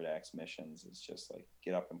of Desperate Acts' missions, is just like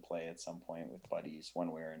get up and play at some point with buddies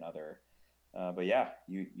one way or another. But yeah,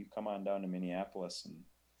 you come on down to Minneapolis,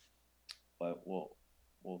 but we'll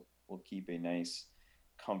keep a nice,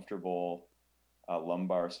 comfortable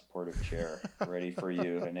lumbar supportive chair ready for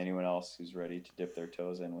you and anyone else who's ready to dip their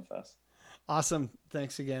toes in with us. Awesome.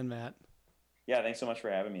 Thanks again, Matt. Yeah, thanks so much for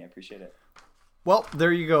having me. I appreciate it. Well,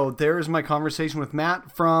 there you go. There's my conversation with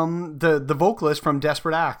Matt, from the vocalist from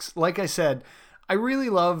Desperate Acts. Like I said, I really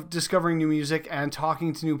love discovering new music and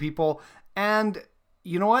talking to new people. And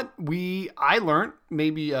you know what? I learned,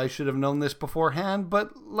 maybe I should have known this beforehand,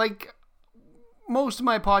 but like most of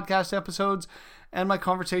my podcast episodes and my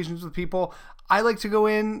conversations with people, I like to go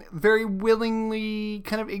in very willingly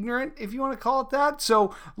kind of ignorant, if you want to call it that.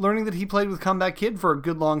 So learning that he played with Comeback Kid for a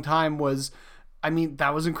good long time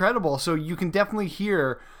that was incredible. So you can definitely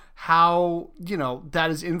hear how, that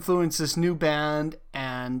has influenced this new band.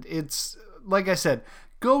 And it's, like I said,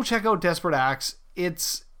 go check out Desperate Acts.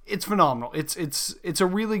 It's phenomenal. It's a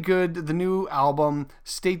really good, the new album,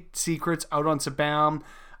 State Secrets, out on Sabam.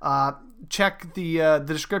 Check the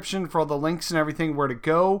description for all the links and everything, where to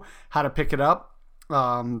go, how to pick it up.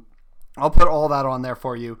 I'll put all that on there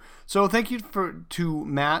for you. So thank you to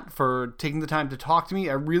Matt for taking the time to talk to me.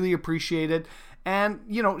 I really appreciate it. And,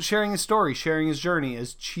 sharing his story, sharing his journey,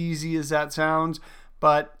 as cheesy as that sounds,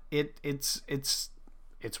 but it's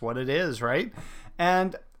what it is, right?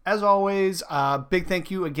 And as always, big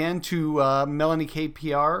thank you again to Melanie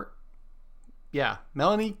KPR. Yeah,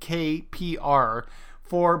 Melanie KPR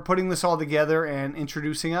for putting this all together and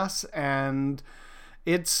introducing us. And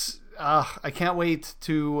it's I can't wait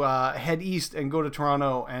to head east and go to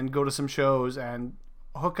Toronto and go to some shows and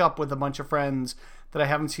hook up with a bunch of friends that I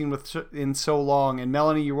haven't seen in so long. And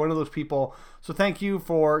Melanie, you're one of those people. So thank you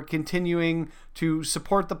for continuing to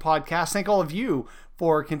support the podcast. Thank all of you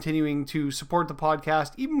for continuing to support the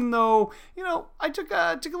podcast, even though, I took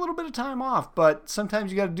a little bit of time off, but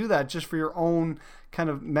sometimes you got to do that just for your own kind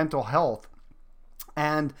of mental health.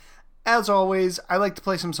 And as always, I like to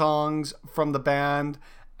play some songs from the band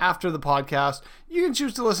after the podcast. You can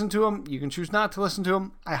choose to listen to them. You can choose not to listen to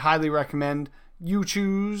them. I highly recommend you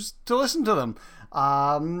choose to listen to them.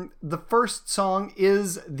 The first song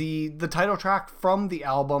is the title track from the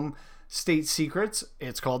album State Secrets.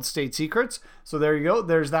 It's called State Secrets. So there you go.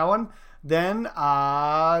 There's that one. Then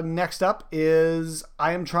next up is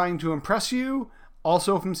I Am Trying to Impress You,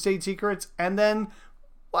 also from State Secrets. And then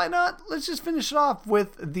why not? Let's just finish it off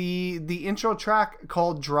with the intro track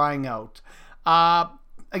called Drying Out.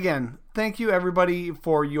 Again, thank you everybody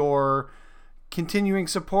for your continuing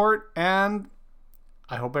support, and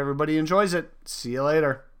I hope everybody enjoys it. See you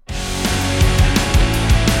later.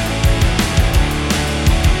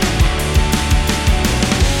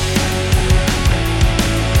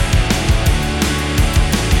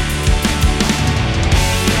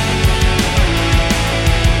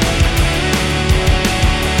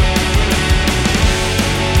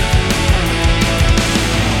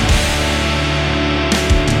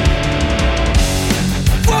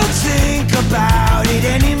 About it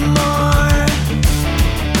anymore.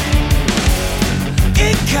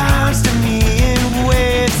 It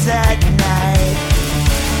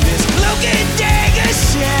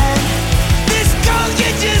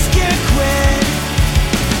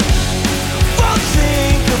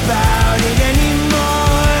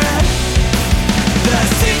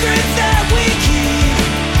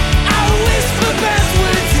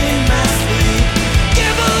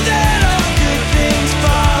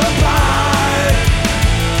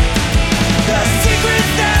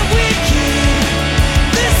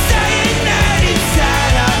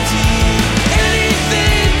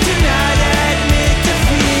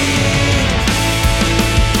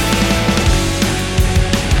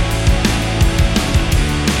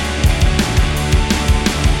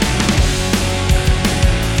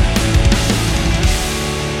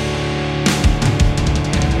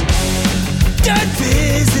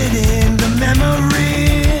buried in the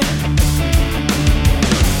memory.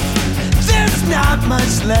 There's not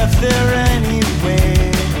much left there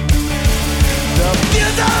anyway. The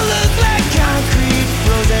fields all look like concrete,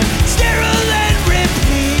 frozen, sterile and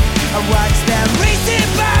replete. I watch them racing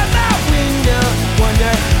by my window,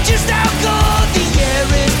 wonder just how cold the air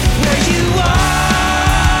is where you are.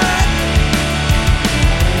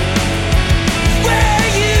 Where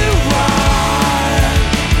you are.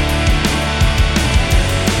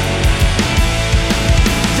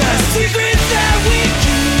 The secrets that we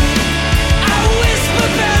keep, I whisper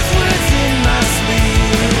passwords in my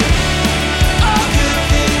sleep. All good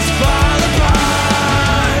things fall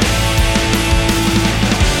apart.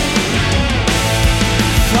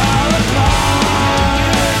 Fall apart.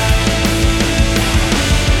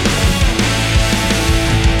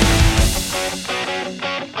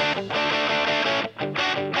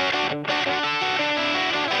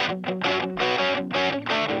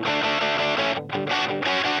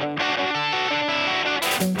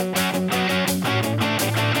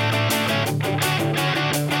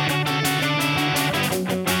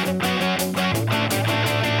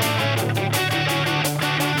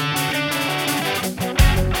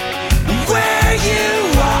 Where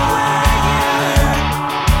you are.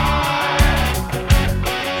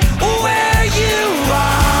 Where you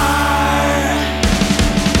are.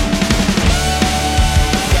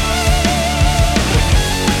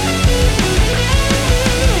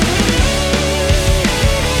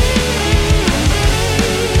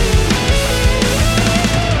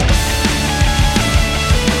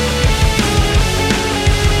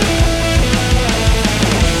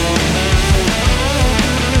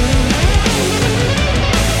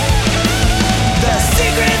 The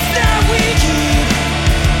secrets that we keep,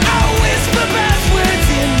 I whisper passwords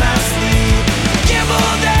in my sleep.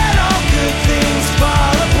 Gamble that all good things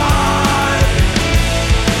fall apart.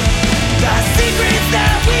 The secrets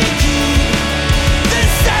that we keep, the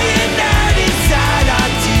cyanide inside our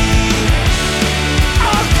teeth.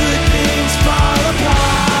 All good things fall apart.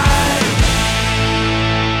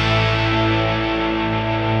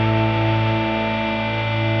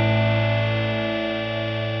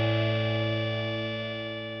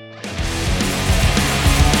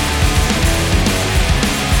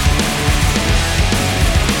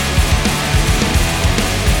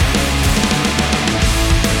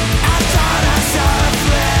 I thought I saw a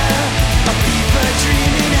flare, a fever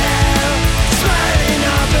dreaming hell, smiling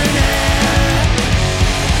auburn hair.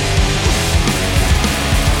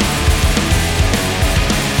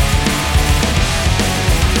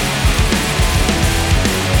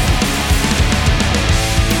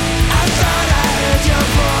 I thought I heard your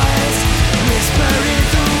voice, whisper in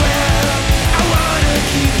the well. I wanna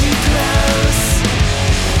keep you close.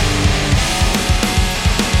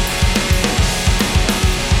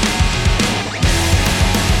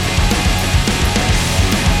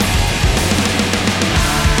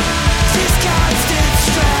 This constant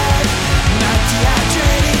strife, my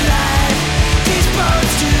dehydrated life, these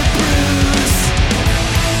bones to bruise.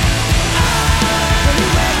 When you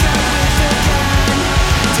wake up with a gun,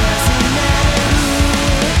 doesn't matter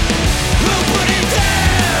who put it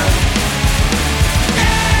down.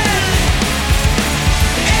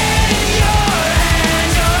 In your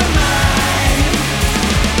hands or mine,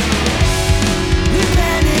 we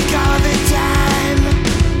panic all the time.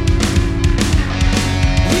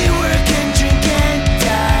 We work and drink and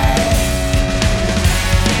die.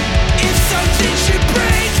 If something should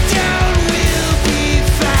break down, we'll be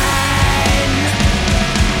fine.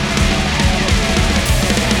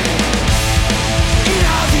 In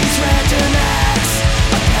all these random acts,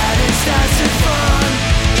 a pattern starts to form.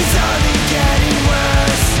 It's only getting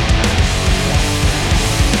worse.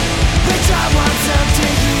 Which I walks up to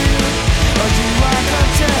you, or you walk up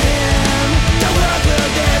to him. The world will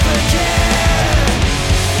never care.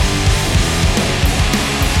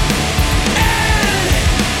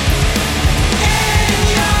 In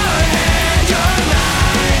your hand, your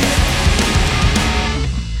mind.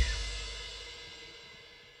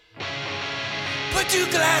 Put two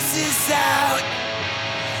glasses out.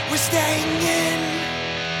 We're staying in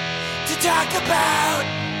to talk about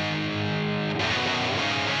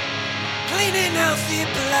clean and healthy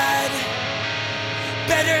blood,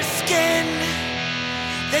 better skin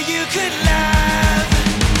that you could love.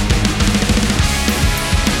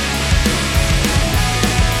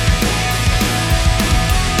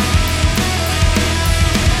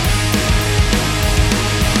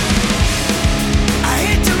 I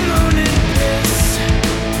hate the moon and bliss,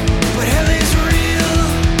 but hell is real,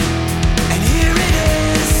 and here it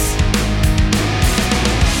is.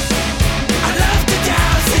 I love to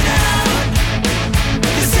douse it out.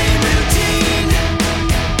 This ain't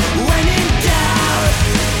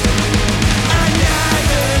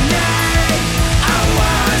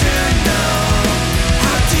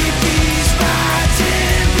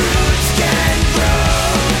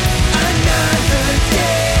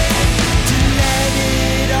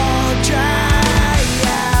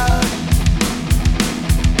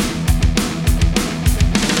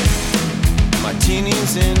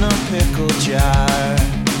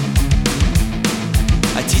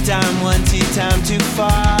tea time, one tea time too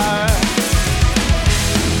far.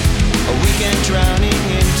 A weekend drowning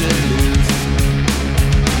in Duluth,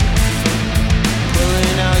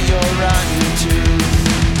 pulling out your rotten tooth.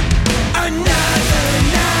 Another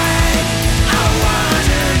night, I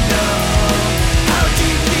wanna know how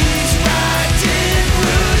deep these rotten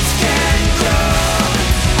roots can grow.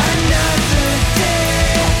 Another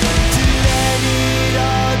day to let it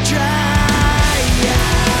all dry out.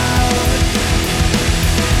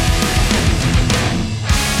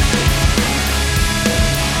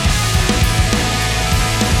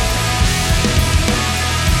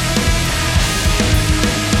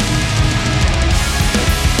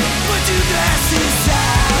 Put two glasses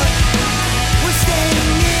out, we're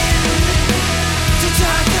staying in to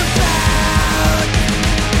talk about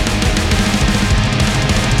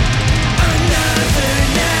another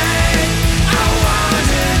night. I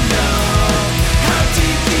wanna know how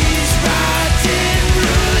deep these rotten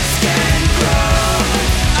roots can grow.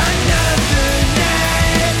 Another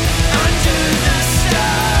night under the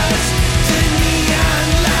stars, the neon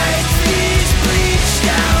lights, these bleached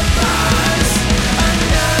out bars.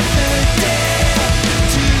 Another day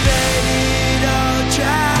to let it all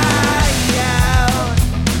dry out.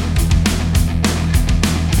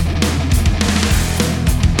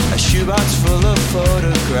 A shoebox full of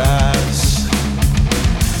photographs,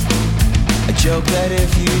 a joke that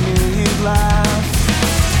if you knew you'd laugh.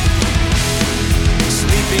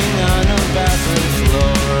 Sleeping on a bathroom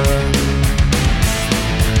floor,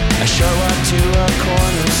 a short walk to a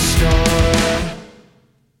corner store.